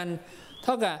นกันเ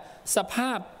ท่ากับสภ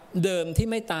าพเดิมที่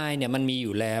ไม่ตายเนี่ยมันมีอ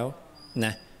ยู่แล้วน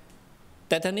ะ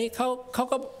แต่ทีนี้เขา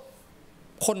ก็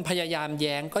คนพยายามแ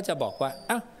ย้งก็จะบอกว่า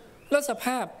อ้าวแล้วสภ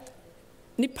าพ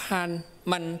นิพพาน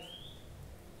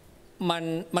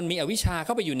มันมีอวิชชาเ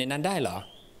ข้าไปอยู่ในนั้นได้เหรอ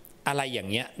อะไรอย่าง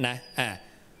เงี้ยนะ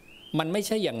มันไม่ใ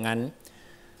ช่อย่างนั้น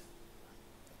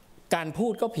การพู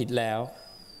ดก็ผิดแล้ว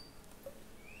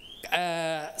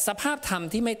สภาพธรรม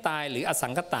ที่ไม่ตายหรืออสั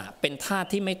งคตะเป็นธาตุ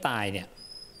ที่ไม่ตายเนี่ย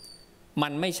มั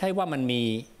นไม่ใช่ว่ามันมี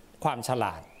ความฉล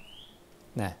าด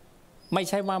นะไม่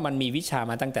ใช่ว่ามันมีวิชา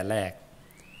มาตั้งแต่แรก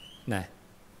นะ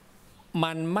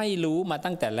มันไม่รู้มา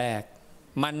ตั้งแต่แรก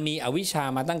มันมีอวิชา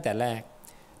มาตั้งแต่แรก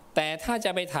แต่ถ้าจ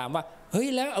ะไปถามว่าเฮ้ย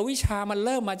แล้วอวิชามันเ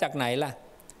ริ่มมาจากไหนล่ะ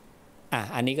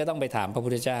อันนี้ก็ต้องไปถามพระพุ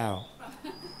ทธเจ้า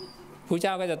พระเจ้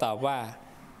าก็จะตอบว่า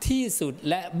ที่สุด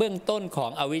และเบื้องต้นขอ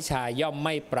งอวิชชาย่อมไ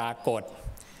ม่ปรากฏ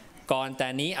ก่อนแต่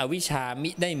นี้อวิชชามิ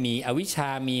ได้มีอวิชชา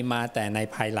มีมาแต่ใน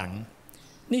ภายหลัง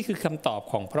นี่คือคำตอบ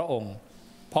ของพระองค์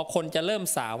พอคนจะเริ่ม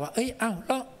สาวว่าแ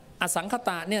ล้วอสังคต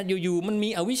ะเนี่ยอยู่ๆมันมี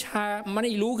อวิชชามันไ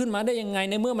ม่รู้ขึ้นมาได้ยังไง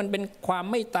ในเมื่อมันเป็นความ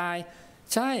ไม่ตาย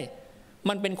ใช่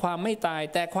มันเป็นความไม่ตาย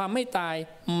แต่ความไม่ตาย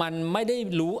มันไม่ได้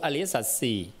รู้อริยสัจ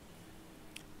สี่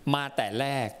มาแต่แร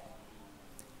ก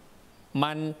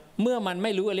เมื่อมันไ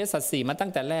ม่รู้อริยสัจสี่มาตั้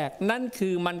งแต่แรกนั่นคื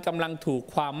อมันกำลังถูก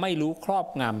ความไม่รู้ครอบ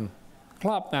ง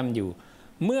ำอยู่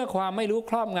เมื่อความไม่รู้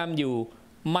ครอบงำอยู่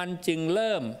มันจึงเ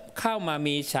ริ่มเข้ามา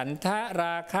มีฉันทะร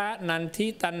าคะนันทิ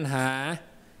ตัณหา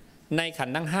ในขัน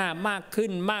ธ์ทั้งห้ามากขึ้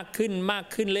น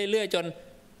เรื่อยๆจน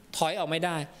ถอยออกไม่ไ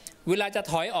ด้เวลาจะ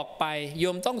ถอยออกไปโย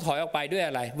มต้องถอยออกไปด้วยอ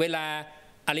ะไรเวลา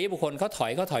อริยบุคคลเขาถอ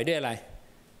ยด้วยอะไร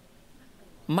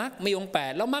มรรคมีองค์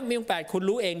8แล้วมรรคมีองค์8คุณ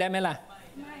รู้เองได้ไหมล่ะ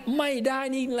ไม่ได้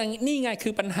นี่ไงคื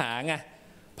อปัญหาไง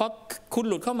เพราะคุณ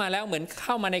หลุดเข้ามาแล้วเหมือนเ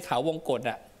ข้ามาในเขาวงกฏ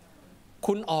อ่ะ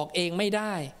คุณออกเองไม่ไ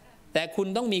ด้แต่คุณ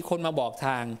ต้องมีคนมาบอกท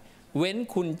างเว้น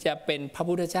คุณจะเป็นพระ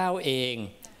พุทธเจ้าเอง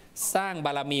สร้างบ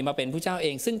ารมีมาเป็นผู้เจ้าเอ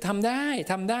งซึ่งทำได้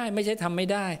ไม่ใช่ทำไม่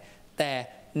ได้แต่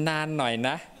นานหน่อยน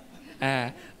ะ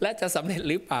และจะสำเร็จ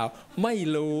หรือเปล่าไม่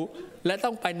รู้และต้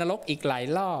องไปนรกอีกหลาย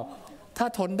รอบถ้า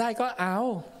ทนได้ก็เอา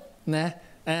นะ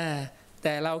แ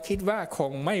ต่เราคิดว่าค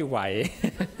งไม่ไหว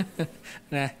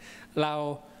นะเรา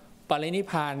ปรินิพ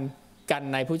พานกัน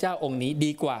ในพระเจ้าองค์นี้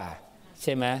ดีกว่าใ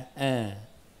ช่ไหม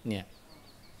เนี่ย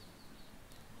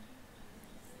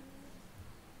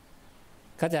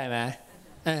เข้าใจไหม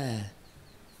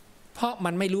เพราะมั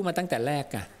นไม่รู้มาตั้งแต่แรก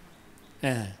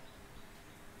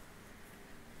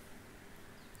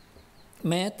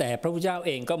แม้แต่พระพุทธเจ้าเ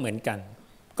องก็เหมือนกัน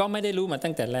ก็ไม่ได้รู้มา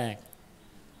ตั้งแต่แรก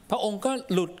พระองค์ก็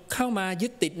หลุดเข้ามายึ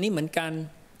ดติดนี่เหมือนกัน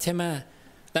ใช่ไหม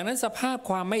ดังนั้นสภาพ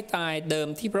ความไม่ตายเดิม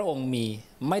ที่พระองค์มี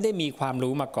ไม่ได้มีความ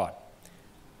รู้มาก่อน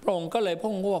พระองค์ก็เลยพระ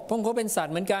องค์ก็เป็นสัต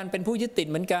ว์เหมือนกันเป็นผู้ยึดติด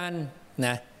เหมือนกันน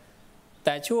ะแ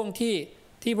ต่ช่วง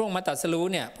ที่พระองค์มาตรัสรู้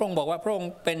เนี่ยพระองค์บอกว่าพระอง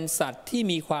ค์เป็นสัตว์ที่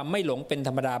มีความไม่หลงเป็นธ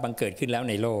รรมดาบังเกิดขึ้นแล้ว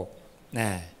ในโลก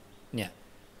เนี่ย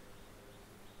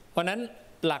เพราะนั้น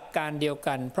หลักการเดียว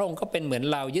กันพระองค์ก็เป็นเหมือน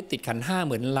เรายึดติดขันธ์ห้าเ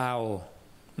หมือนเรา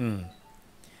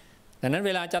ดังนั้นเ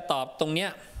วลาจะตอบตรงเนี้ย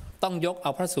ต้องยกเอ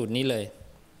าพระสูตรนี้เลย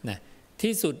นะ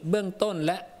ที่สุดเบื้องต้นแ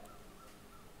ละ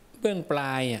เบื้องปล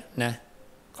ายนะ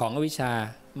ของอวิชชา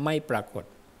ไม่ปรากฏ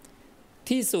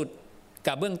ที่สุด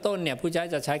กับเบื้องต้นเนี่ยพุทธเจ้า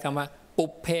จะใช้คำว่าปุ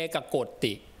พเพกับโกฏ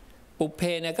ติปุพเพ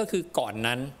เนี่ยก็คือก่อน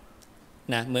นั้น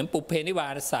นะเหมือนปุพเพนิวา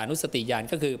สานุสติญาณ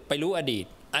ก็คือไปรู้อ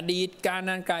ดีตการ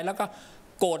นานไกลแล้วก็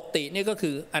โกฏตินี่ก็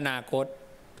คืออนาคต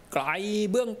ไกล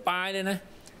เบื้องปลายเลยนะ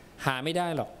หาไม่ได้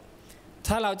หรอก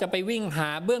ถ้าเราจะไปวิ่งหา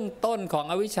เบื้องต้นของ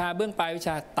อวิชชาเบื้องปลายอวิชช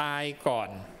าตายก่อน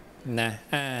นะ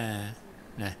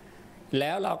แ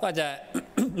ล้วเราก็จะ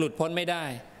หลุดพ้นไม่ได้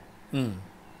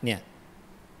เนี่ย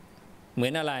เหมื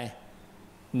อนอะไร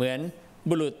เหมือน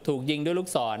บุรุษถูกยิงด้วยลูก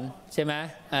ศรใช่ไหม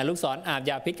ลูกศรอาบ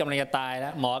ยาพิษกำลังจะตายแล้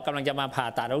วหมอกำลังจะมาผ่า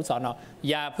ตัดลูกศรเนาะ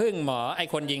อย่าพึ่งหมอไอ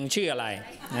คนยิงชื่ออะไร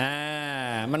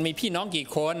มันมีพี่น้องกี่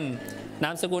คนน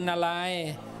ามสกุลอะไร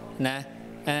นะ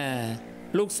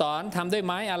ลูกศรทำด้วย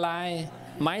ไม้อะไร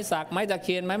ไม้สักไม้ตะเ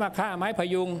คียนไม้มะค่าไม้พ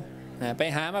ยุงไป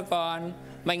หามาก่อน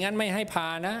ไม่งั้นไม่ให้ผ่า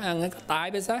นะงั้นก็ตาย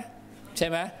ไปซะใช่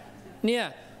ไหมเนี่ย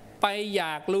ไปอย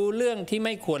ากรู้เรื่องที่ไ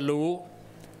ม่ควรรู้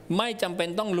ไม่จำเป็น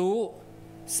ต้องรู้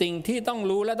สิ่งที่ต้อง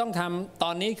รู้และต้องทำต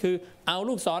อนนี้คือเอา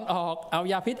ลูกศรออกเอา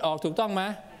ยาพิษออกถูกต้องไหม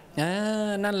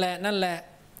นั่นแหละ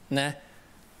นะ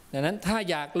ดังนั้นถ้า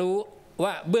อยากรู้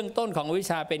ว่าเบื้องต้นของวิ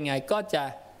ชาเป็นไงก็จะ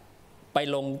ไป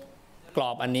ลงกร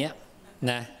อบอันนี้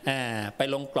นะไป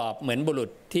ลงกรอบเหมือนบุรุษ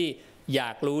ที่อยา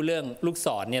กรู้เรื่องลูกศ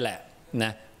รนี่แหละน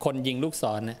ะคนยิงลูกศ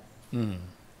รนะ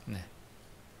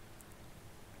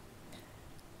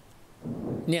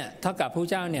เนี่ยเท่ากับพระ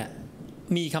เจ้าเนี่ย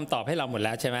มีคำตอบให้เราหมดแ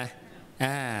ล้วใช่ไหม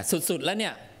สุดแล้วเนี่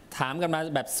ยถามกันมา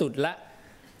แบบสุดละ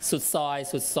สุดซ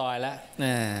อยแล้ว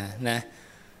นะ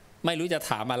ไม่รู้จะ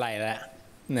ถามอะไรแล้ว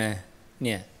นะเ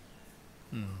นี่ย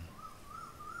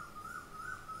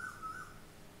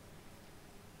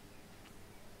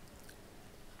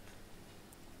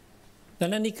ดัง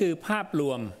นั้นนี่คือภาพร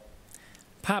ว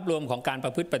มของการปร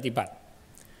ะพฤติปฏิบัติ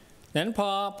นั้น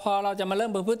พอเราจะมาเริ่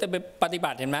มประพฤติปฏิ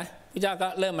บัติเห็นไหมพระเจ้าก็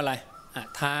เริ่มอะไร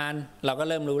ทานเราก็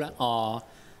เริ่มรู้แล้ว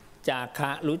จาค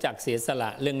ะรู้จักเสียสละ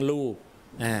เรื่องลูก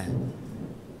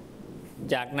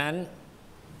จากนั้น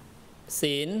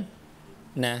ศีล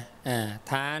นะ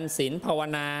ทานศีลภาว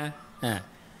นา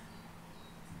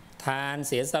ทานเ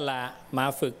สียสละมา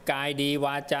ฝึกกายดีว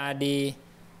าจาดี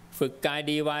ฝึกกาย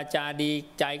ดีวาจาดี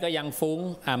ใจก็ยังฟุ้ง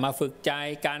มาฝึกใจ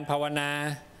การภาวนา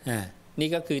นี่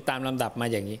ก็คือตามลำดับมา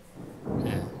อย่างนี้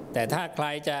แต่ถ้าใคร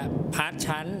จะพาร์ท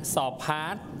ชั้นสอบพา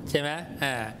ร์ทใช่ไหม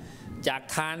จาก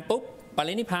ทานปุ๊บป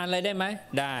รินิพพานเลยได้ไหม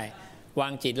ได้วา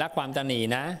งจิตละความตนี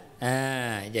นะ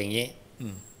อย่างนี้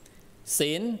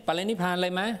ศีลปรินิพพานเล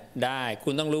ยไหมได้คุ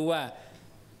ณต้องรู้ว่า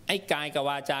ไอ้กายกับ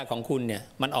วาจาของคุณเนี่ย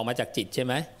มันออกมาจากจิตใช่ไ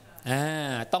หม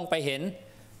ต้องไปเห็น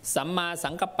สัมมา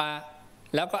สังกัปปะ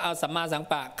แล้วก็เอาสัมมาสังกั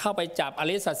ปปะเข้าไปจับอ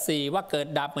ริยสัจสี่ว่าเกิด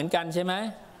ดับเหมือนกันใช่ไหม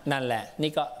นั่นแหละ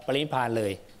นี่ก็ปรินิพพานเล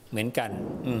ยเหมือนกัน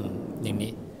อย่าง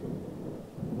นี้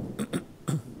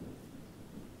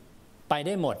ไปไ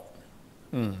ด้หมด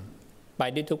ไป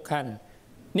ได้ทุกขั้น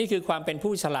นี่คือความเป็น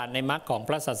ผู้ฉลาดในมรรคของพ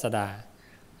ระศาสดา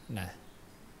นะ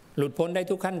หลุดพ้นได้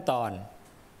ทุกขั้นตอน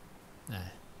นะ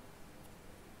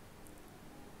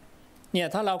เนี่ย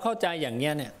ถ้าเราเข้าใจอย่างเนี้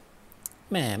ยเนี่ย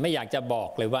แหมไม่อยากจะบอก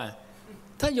เลยว่า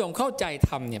ถ้าโยมเข้าใจ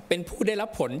ธรรมเนี่ยเป็นผู้ได้รับ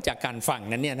ผลจากการฟัง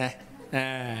นั้นเนี่ยนะ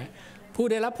ผู้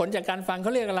ได้รับผลจากการฟังเข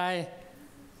าเรียกอะไร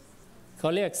เขา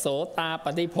เรียกโสตาป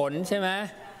ฏิผลใช่ไหม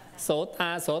โส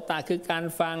ตาคือการ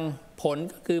ฟังผล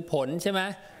ก็คือผลใช่ไหม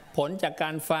ผลจากกา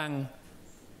รฟัง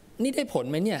นี่ได้ผล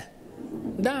ไหมเนี่ย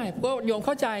ได้เพราะโยมเ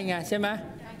ข้าใจไงใช่ไหม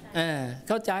เ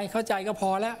ข้าใจก็พอ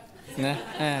แล้วนะ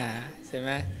ใช่ไห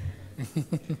ม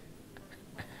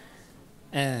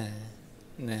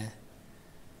นะ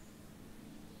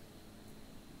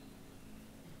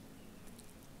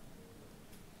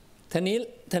ที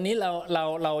นี้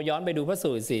เราย้อนไปดูพระ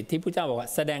สูตรสิที่พระเจ้าบอกว่า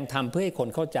แสดงธรรมเพื่อให้คน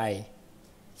เข้าใจ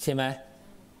ใช่ไหม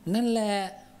นั่นแหละ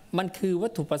มันคือวั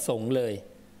ตถุประสงค์เลย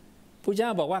พระเจ้า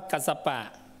บอกว่ากัสสปะ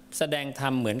แสดงธรร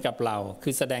มเหมือนกับเราคื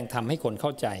อแสดงธรรมให้คนเข้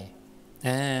าใจ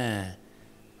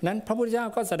นั้นพระพุทธเจ้า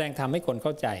ก็แสดงธรรมให้คนเ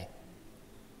ข้าใจ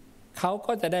เขา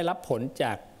ก็จะได้รับผลจ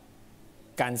าก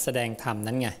การแสดงธรรม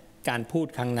นั้นไงการพูด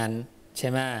ครั้งนั้นใช่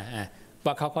ไหม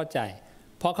ว่าเขาเข้าใจ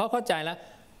พอเขาเข้าใจแล้ว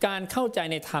การเข้าใจ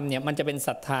ในธรรมเนี่ยมันจะเป็นศ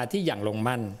รัทธาที่อย่างลง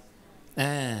มั่น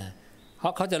เพรา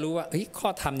ะเขาจะรู้ว่าข้อ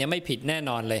ธรรมเนี่ยไม่ผิดแน่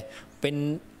นอนเลยเป็น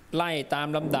ไล่ตาม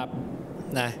ลำดับ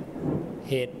นะ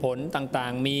เหตุผลต่า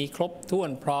งๆมีครบถ้ว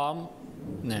นพร้อม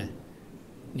นะ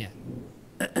เนี่ย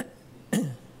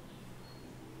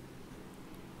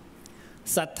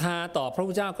ศรัทธาต่อพระ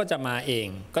พุทธเจ้าก็จะมาเอง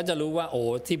ก็จะรู้ว่าโอ้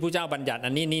ที่พระเจ้าบัญญัติอั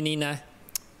นนี้นะ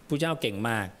พระเจ้าเก่ง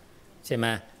มากใช่ไหม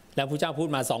แล้วพระเจ้าพูด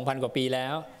มา 2,000 กว่าปีแล้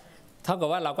วเท่ากับ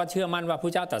ว่าเราก็เชื่อมั่นว่าพร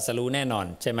ะเจ้าตรัสรู้แน่นอน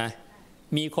ใช่ไหม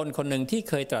มีคนหนึ่งที่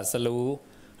เคยตรัสรู้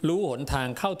หนทาง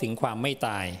เข้าถึงความไม่ต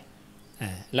าย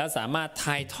แล้วสามารถ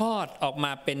ถ่ายทอดออกม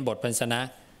าเป็นบทพรรณนา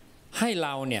ให้เร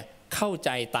าเนี่ยเข้าใจ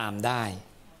ตามได้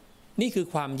นี่คือ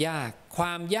ความย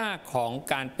ากของ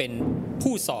การเป็น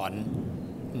ผู้สอน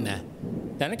นะ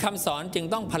ดังนั้นคำสอนจึง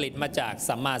ต้องผลิตมาจาก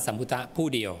สัมมาสัมพุทธะผู้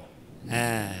เดียว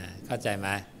เข้าใจไหม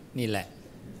นี่แหละ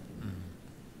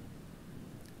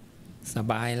ส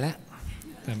บายแล้ว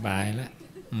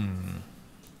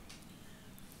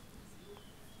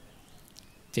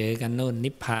เจอกันนู่นนิ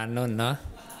พพานนู่นเนาะ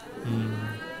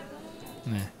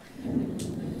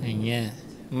อย่างเงี้ย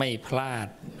ไม่พลาด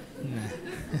นะ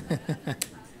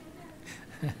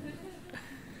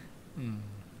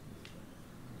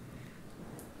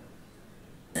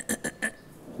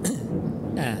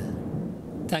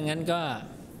ถ้างั้นก็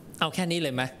เอาแค่นี้เล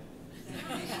ยไหม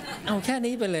เอาแค่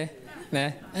นี้ไปเลยนะ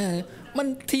มัน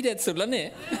ทีเด็ดสุดแล้วเนี่ย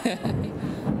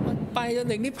มันไปจน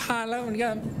ถึงนิพพานแล้วมันก็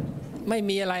ไม่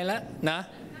มีอะไรแล้วนะ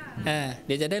เ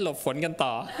ดี๋ยวจะได้หลบฝนกัน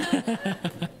ต่อ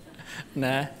น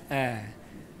ะ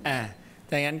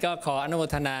ดังนั้นก็ขออนุโม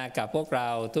ทนากับพวกเรา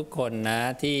ทุกคนนะ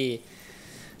ที่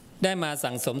ได้มา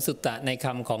สั่งสมสุตตะในค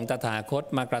ำของตถาคต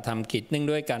มากระทำกิจเนื่อง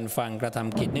ด้วยการฟังกระท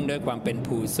ำกิจเนื่องด้วยความเป็น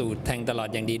ผู้สูตรแทงตลอด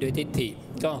อย่างดีด้วยทิฏฐิ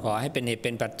ก็ขอให้เป็นเหตุเ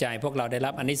ป็นปัจจัยพวกเราได้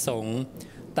รับอานิสงส์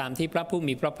ตามที่พระผู้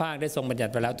มีพระภาคได้ทรงบัญญั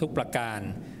ติไว้แล้วทุกประการ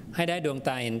ให้ได้ดวงต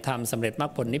าเห็นธรรมสำเร็จมรร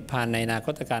คผลนิพพานในอนาค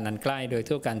ตการอันใกล้โดย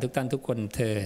ทั่วกันทุกท่านทุกคนเทอญ